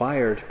is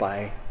acquired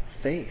by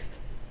faith.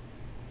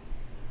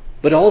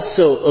 But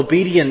also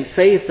obedient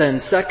faith,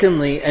 and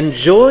secondly,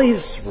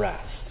 enjoys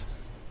rest.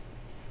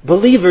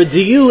 Believer,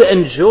 do you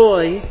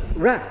enjoy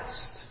rest?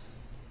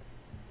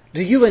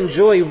 Do you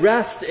enjoy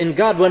rest in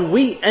God? When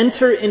we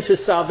enter into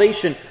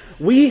salvation,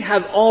 we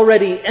have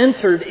already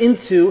entered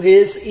into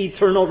His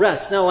eternal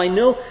rest. Now, I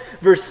know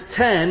verse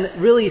 10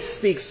 really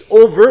speaks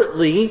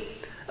overtly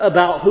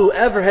about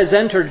whoever has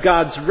entered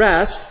God's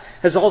rest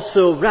has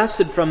also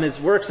rested from his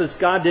works as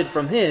God did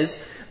from His.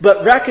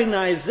 But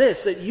recognize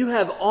this, that you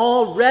have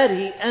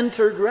already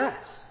entered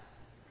rest.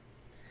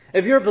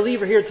 If you're a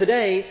believer here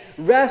today,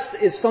 rest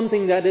is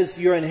something that is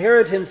your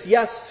inheritance,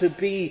 yes, to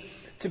be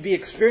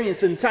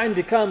experienced in time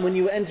to come when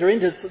you enter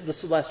into the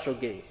celestial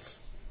gates.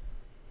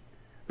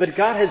 But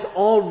God has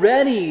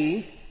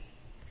already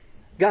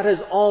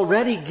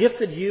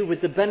gifted you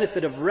with the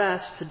benefit of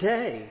rest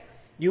today.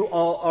 You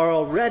all are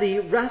already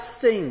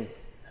resting.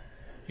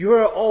 You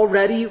are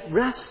already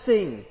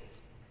resting.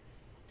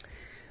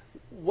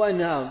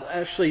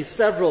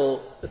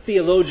 Several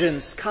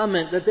theologians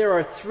comment that there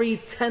are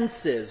 3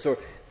 tenses or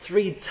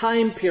 3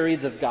 time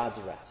periods of God's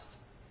rest.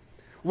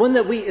 One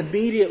that we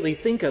immediately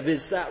think of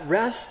is that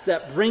rest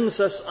that brings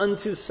us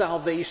unto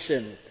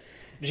salvation.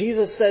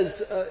 Jesus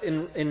says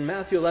in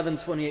Matthew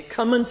 11:28,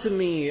 "Come unto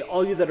me,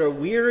 all you that are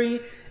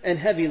weary and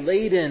heavy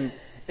laden,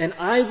 and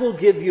I will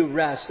give you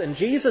rest." And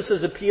Jesus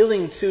is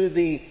appealing to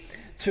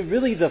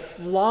really the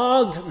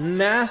flogged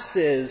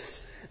masses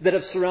that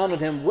have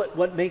surrounded Him.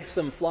 What makes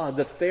them flogged?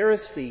 The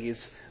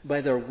Pharisees, by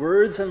their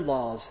words and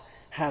laws,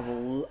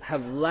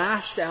 have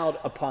lashed out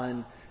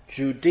upon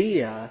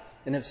Judea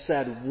and have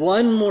said,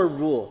 one more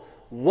rule,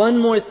 one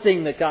more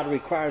thing that God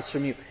requires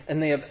from you.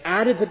 And they have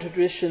added the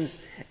traditions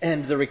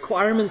and the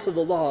requirements of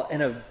the law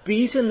and have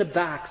beaten the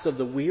backs of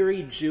the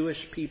weary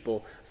Jewish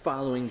people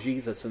following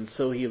Jesus. And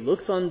so He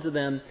looks unto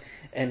them,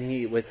 and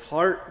He, with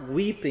heart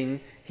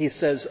weeping, He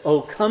says,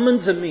 "Oh, come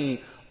unto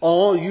me,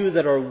 all you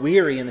that are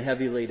weary and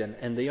heavy laden."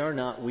 And they are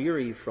not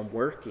weary from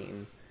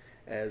working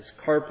as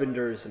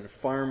carpenters and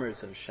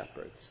farmers and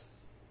shepherds.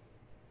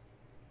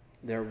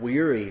 They're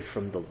weary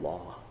from the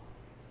law.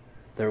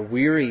 They're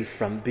weary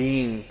from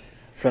being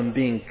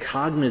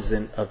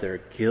cognizant of their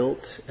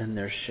guilt and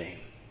their shame.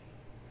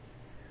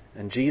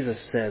 And Jesus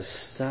says,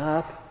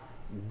 stop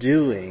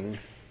doing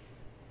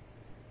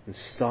and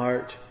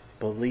start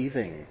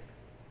believing.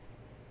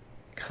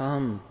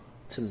 Come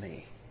to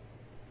me.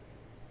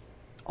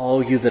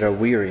 All you that are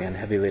weary and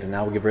heavy laden,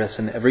 I will give rest.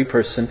 And every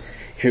person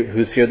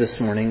who's here this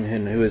morning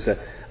and who is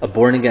a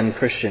born-again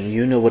Christian,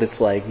 you know what it's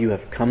like. You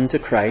have come to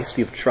Christ.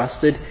 You've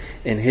trusted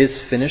in His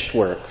finished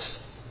works.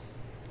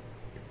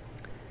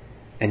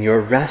 And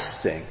you're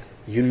resting.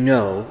 You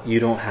know you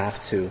don't have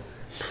to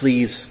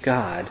please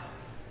God.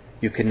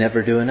 You can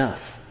never do enough.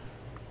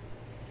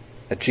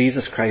 That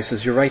Jesus Christ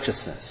is your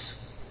righteousness.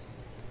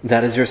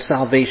 That is your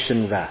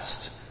salvation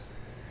rest.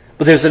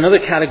 But there's another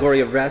category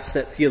of rest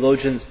that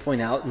theologians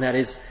point out, and that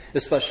is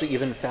especially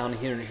even found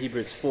here in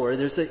Hebrews 4.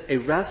 There's a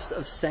rest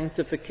of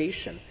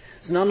sanctification.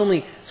 It's not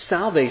only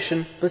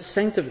salvation, but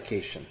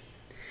sanctification.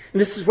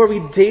 And this is where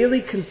we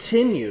daily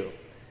continue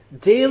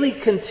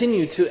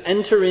to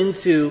enter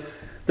into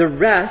the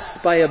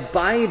rest by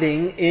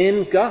abiding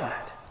in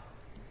God.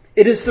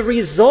 It is the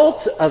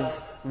result of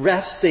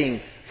resting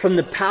from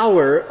the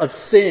power of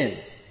sin.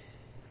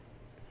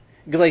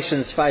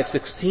 Galatians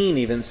 5:16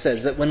 even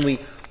says that when we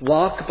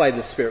walk by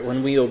the Spirit,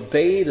 when we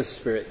obey the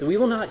Spirit, that we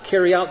will not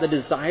carry out the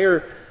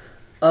desire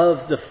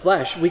of the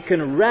flesh. We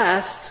can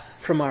rest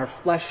from our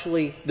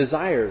fleshly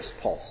desires,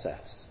 Paul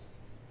says.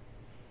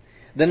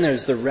 Then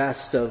there's the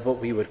rest of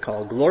what we would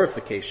call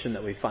glorification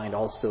that we find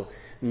also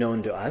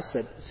known to us.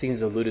 That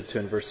seems alluded to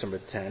in verse number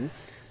 10.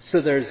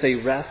 So there's a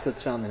rest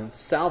that's found in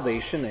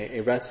salvation,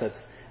 a rest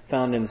that's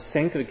found in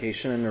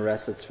sanctification, and a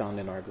rest that's found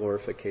in our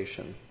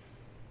glorification.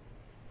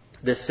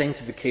 This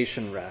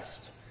sanctification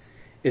rest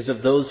is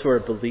of those who are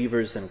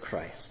believers in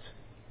Christ.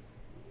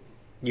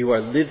 You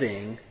are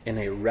living in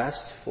a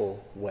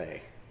restful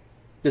way.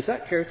 Does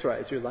that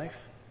characterize your life?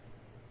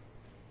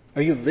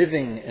 Are you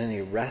living in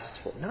a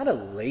restful, not a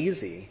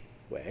lazy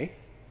way,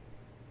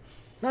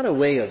 not a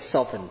way of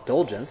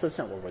self-indulgence, that's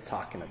not what we're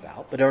talking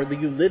about, but are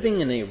you living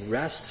in a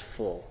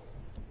restful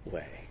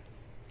way?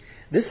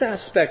 This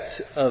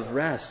aspect of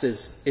rest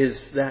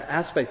is that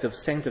aspect of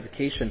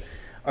sanctification,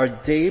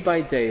 our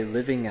day-by-day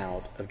living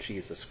out of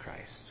Jesus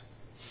Christ.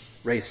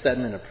 Ray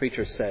Stedman, a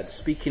preacher, said,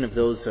 speaking of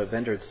those who have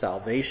entered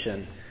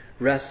salvation,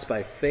 rest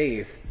by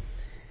faith,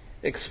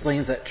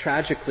 explains that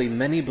tragically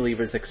many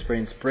believers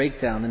experience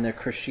breakdown in their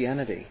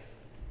Christianity,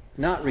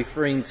 not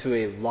referring to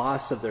a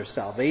loss of their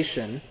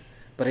salvation,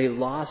 but a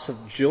loss of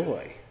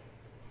joy,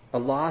 a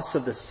loss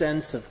of the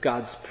sense of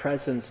God's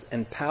presence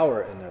and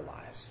power in their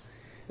lives.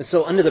 And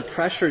so under the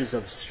pressures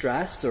of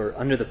stress or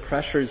under the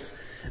pressures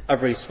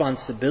of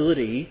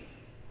responsibility,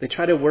 they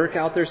try to work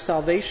out their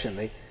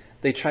salvation.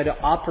 They try to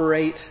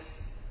operate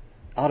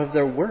out of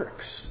their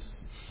works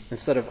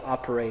instead of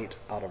operate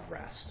out of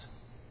rest.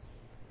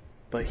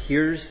 But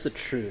here's the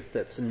truth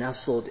that's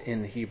nestled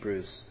in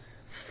Hebrews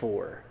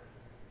 4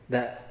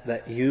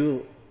 that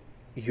you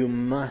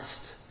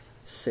must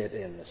sit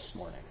in this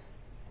morning.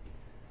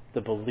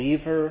 The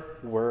believer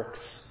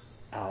works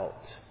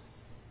out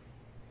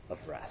of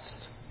rest.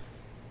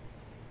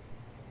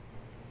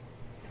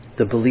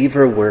 The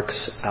believer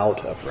works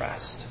out of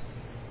rest.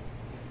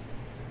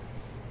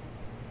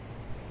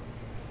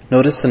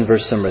 Notice in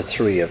verse number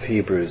 3 of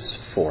Hebrews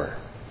 4.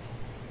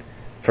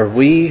 For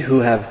we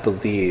who have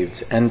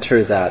believed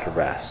enter that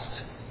rest.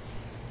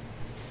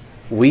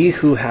 We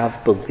who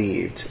have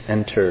believed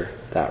enter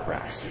that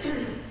rest.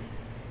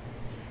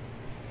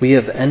 We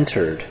have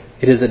entered.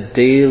 It is a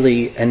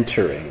daily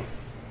entering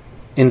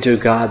into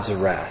God's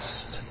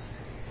rest.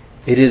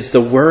 It is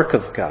the work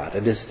of God.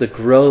 It is the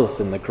growth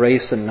in the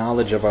grace and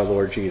knowledge of our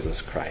Lord Jesus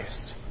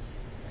Christ.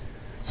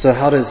 So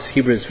how does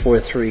Hebrews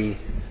 4:3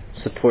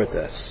 support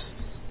this?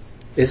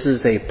 This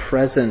is a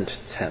present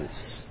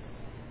tense.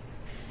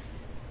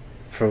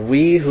 For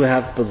we who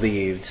have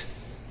believed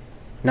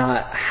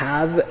not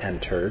have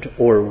entered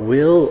or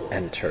will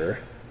enter,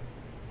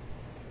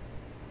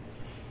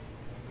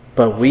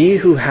 but we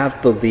who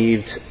have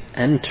believed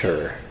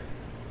enter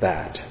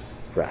that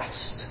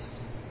rest.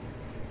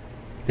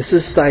 This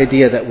is the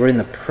idea that we're in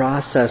the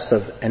process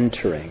of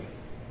entering.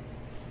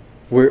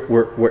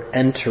 We're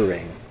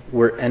entering.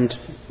 We're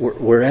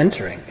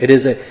entering. It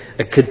is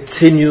a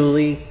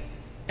continually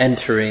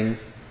entering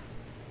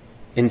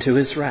into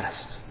His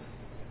rest.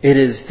 It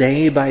is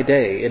day by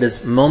day. It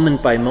is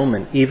moment by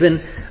moment.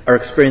 Even our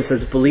experience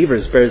as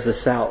believers bears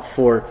this out.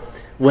 For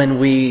when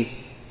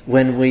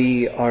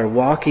we are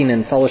walking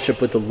in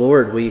fellowship with the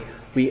Lord,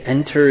 we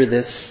enter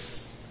this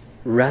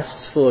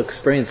restful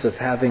experience of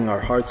having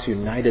our hearts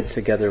united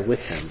together with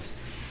Him.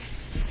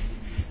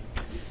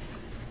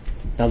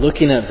 Now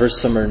looking at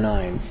verse number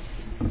 9,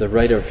 the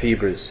writer of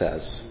Hebrews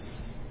says,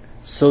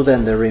 so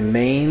then there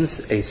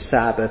remains a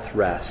Sabbath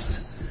rest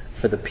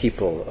for the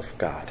people of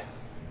God.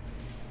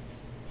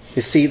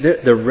 You see,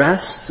 the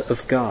rest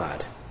of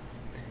God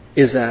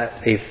is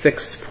at a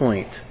fixed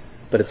point,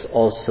 but it's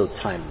also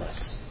timeless.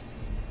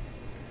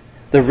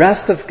 The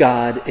rest of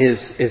God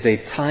is a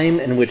time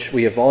in which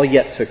we have all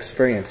yet to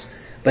experience,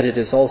 but it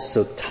is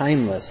also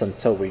timeless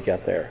until we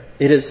get there.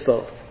 It is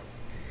both.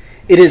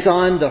 It is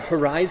on the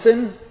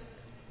horizon,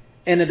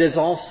 and it is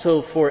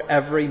also for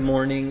every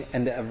morning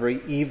and every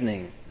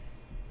evening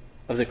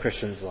of the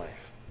Christian's life.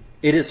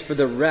 It is for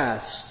the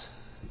rest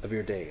of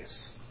your days.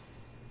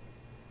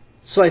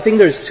 So I think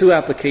there's two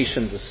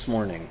applications this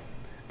morning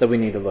that we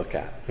need to look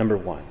at. Number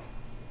one,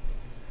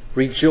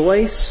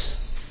 rejoice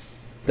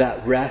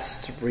that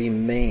rest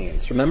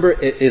remains. Remember,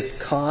 it is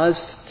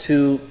caused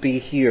to be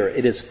here.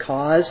 It is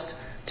caused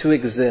to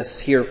exist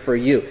here for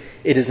you.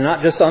 It is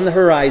not just on the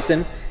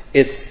horizon.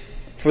 It's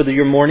for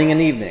your morning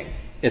and evening.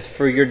 It's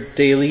for your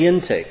daily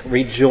intake.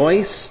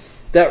 Rejoice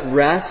that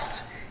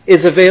rest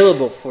is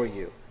available for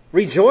you.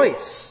 Rejoice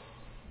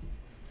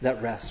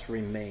that rest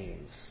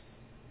remains.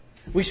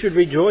 We should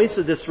rejoice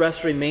that this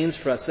rest remains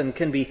for us and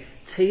can be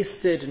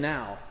tasted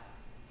now.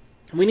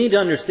 We need to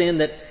understand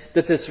that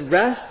this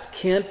rest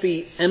can't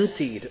be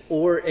emptied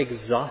or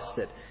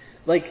exhausted.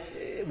 Like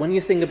when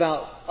you think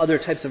about other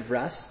types of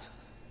rest,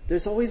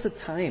 there's always a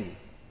time.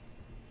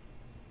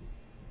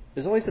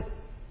 There's always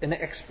an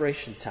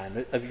expiration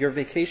time of your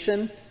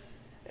vacation.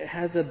 It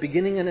has a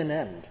beginning and an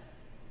end.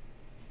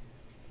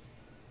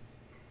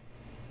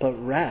 But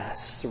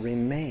rest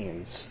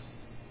remains.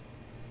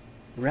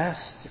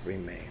 Rest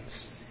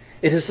remains.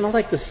 It is not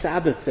like the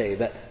Sabbath day,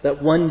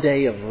 that one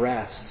day of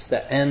rest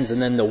that ends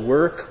and then the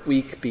work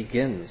week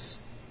begins.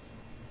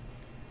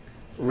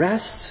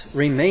 Rest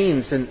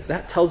remains, and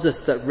that tells us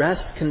that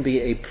rest can be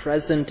a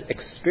present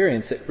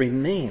experience. It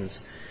remains.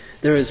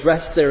 There is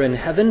rest there in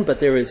heaven,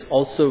 but there is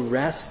also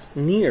rest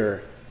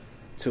near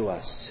to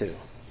us too.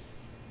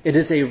 It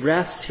is a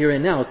rest here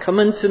and now. Come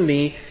unto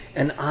me,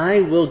 and I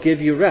will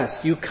give you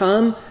rest. You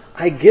come,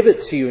 I give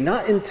it to you,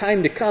 not in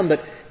time to come,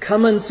 but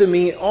come unto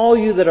me, all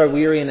you that are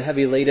weary and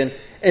heavy laden,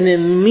 and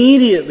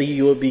immediately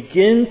you will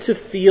begin to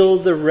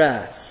feel the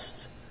rest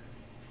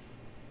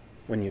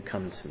when you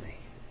come to me.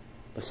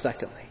 But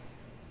secondly,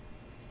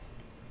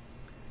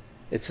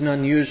 it's an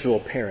unusual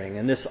pairing,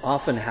 and this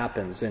often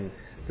happens in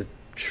the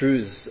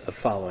truths of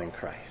following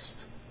Christ.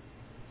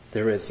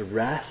 There is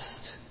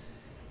rest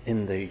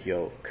in the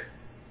yoke.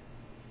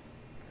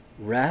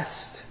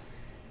 Rest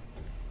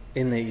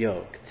in the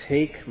yoke.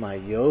 Take my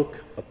yoke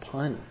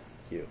upon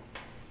you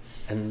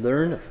and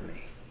learn of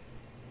me.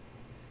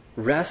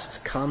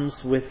 Rest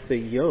comes with the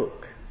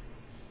yoke.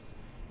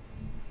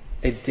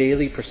 A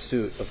daily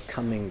pursuit of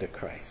coming to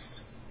Christ.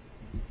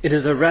 It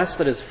is a rest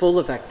that is full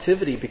of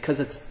activity because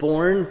it's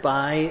borne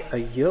by a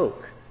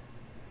yoke.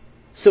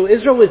 So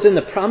Israel was in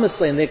the promised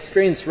land. They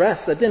experienced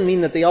rest. That didn't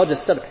mean that they all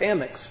just set up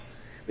hammocks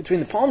between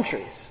the palm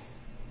trees.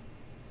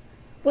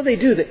 What did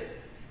they do?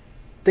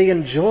 They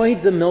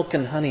enjoyed the milk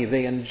and honey.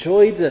 They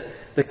enjoyed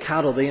the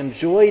cattle. They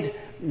enjoyed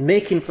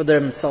making for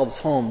themselves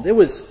home. It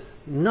was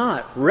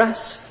not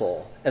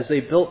restful as they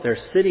built their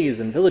cities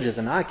and villages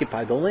and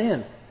occupied the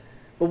land.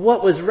 But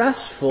what was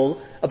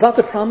restful about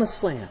the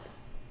promised land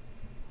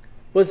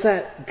was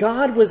that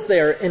God was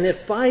there, and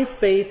if by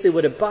faith they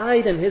would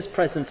abide in His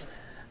presence,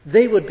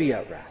 they would be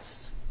at rest.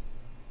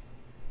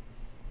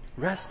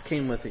 Rest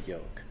came with a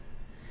yoke.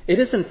 It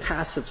isn't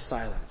passive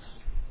silence.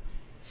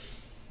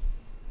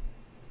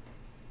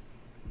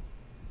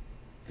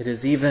 It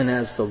is even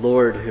as the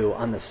Lord who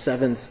on the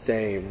seventh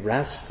day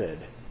rested,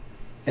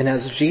 and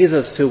as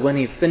Jesus who, when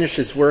He finished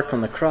His work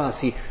on the cross,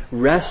 He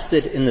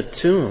rested in the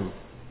tomb.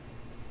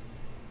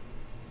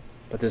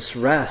 But this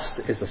rest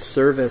is a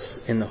service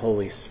in the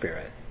Holy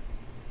Spirit.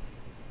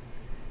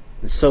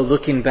 And so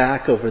looking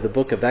back over the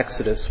book of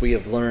Exodus, we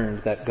have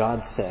learned that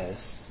God says,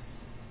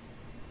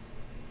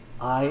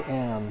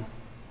 I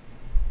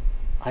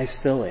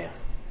still am.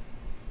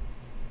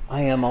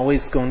 I am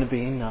always going to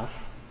be enough.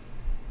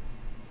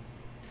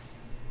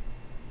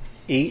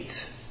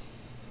 Eat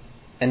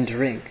and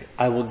drink.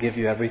 I will give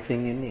you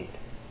everything you need.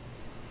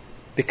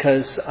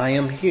 Because I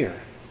am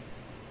here.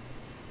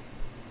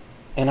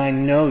 And I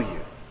know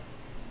you.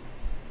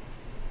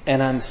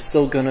 And I'm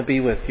still going to be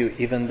with you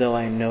even though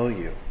I know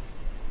you.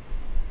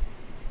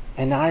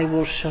 And I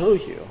will show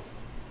you.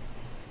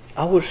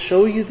 I will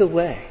show you the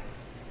way.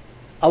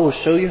 I will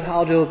show you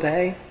how to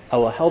obey. I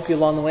will help you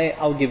along the way.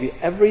 I will give you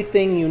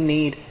everything you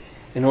need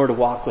in order to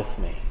walk with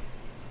me.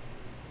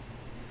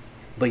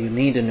 But you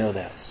need to know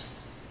this.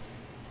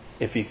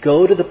 If you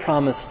go to the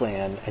promised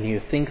land and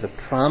you think the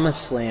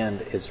promised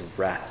land is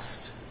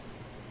rest,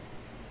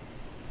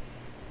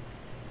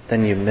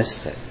 then you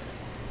missed it.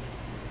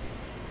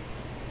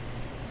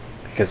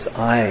 Because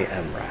I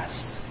am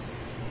rest.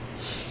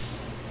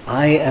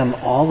 I am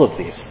all of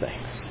these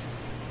things.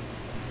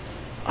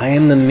 I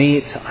am the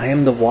meat. I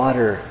am the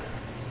water.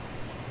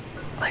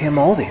 I am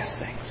all these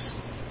things,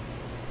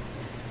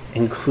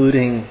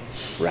 including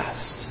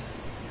rest.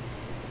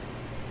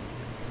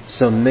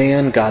 So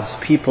man, God's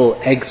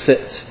people,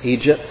 exit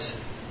Egypt,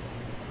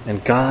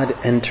 and God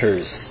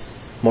enters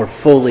more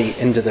fully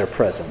into their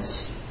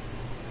presence.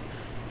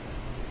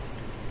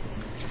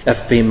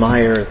 F.B.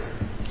 Meyer,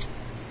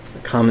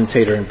 the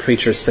commentator and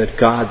preacher, said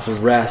God's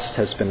rest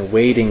has been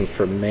waiting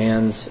for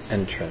man's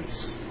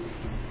entrance.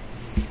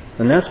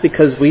 And that's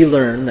because we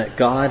learn that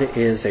God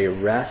is a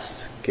rest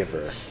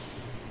giver.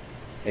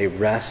 A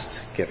rest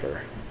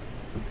giver.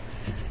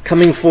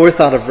 Coming forth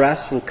out of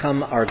rest will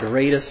come our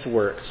greatest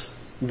works.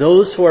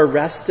 Those who are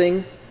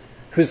resting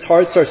whose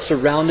hearts are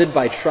surrounded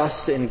by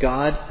trust in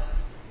God,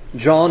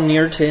 draw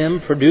near to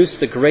Him, produce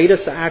the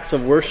greatest acts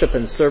of worship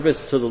and service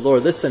to the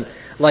Lord. Listen,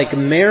 like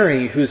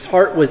Mary, whose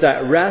heart was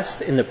at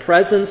rest in the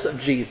presence of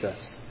Jesus.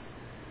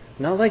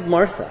 Not like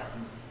Martha,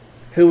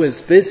 who was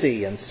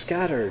busy and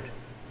scattered,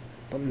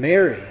 but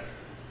Mary,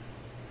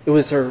 it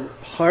was her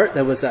heart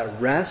that was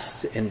at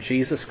rest in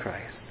Jesus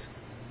Christ,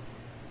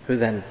 who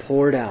then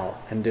poured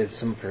out and did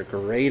some of her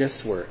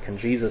greatest work. And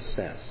Jesus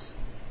says,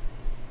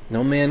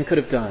 no man could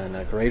have done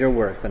a greater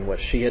work than what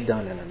she had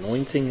done in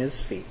anointing His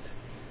feet,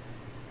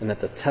 and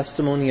that the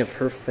testimony of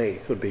her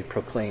faith would be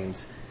proclaimed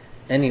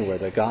anywhere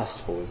the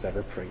gospel was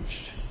ever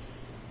preached.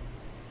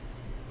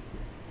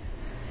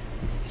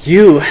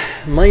 You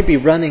might be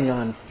running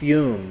on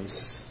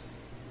fumes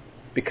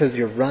because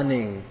you're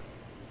running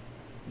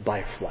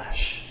by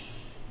flesh.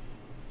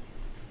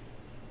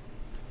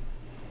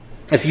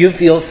 If you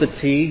feel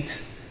fatigued,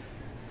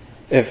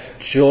 if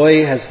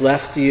joy has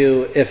left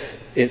you, if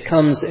it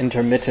comes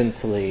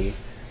intermittently,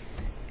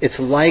 it's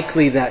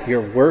likely that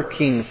you're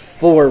working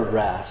for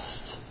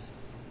rest,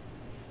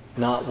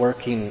 not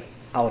working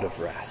out of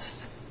rest.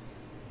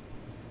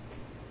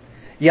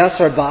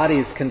 Yes, our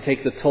bodies can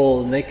take the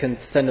toll and they can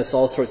send us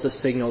all sorts of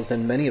signals,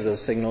 and many of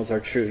those signals are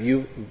true.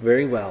 You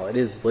very well, it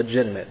is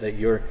legitimate that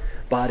your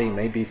body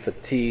may be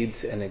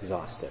fatigued and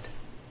exhausted.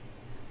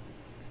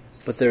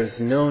 But there's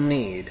no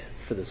need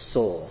for the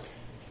soul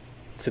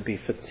to be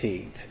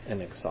fatigued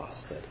and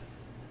exhausted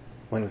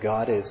when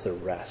God is the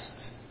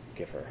rest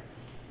giver.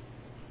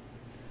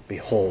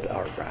 Behold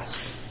our rest.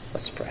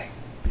 Let's pray.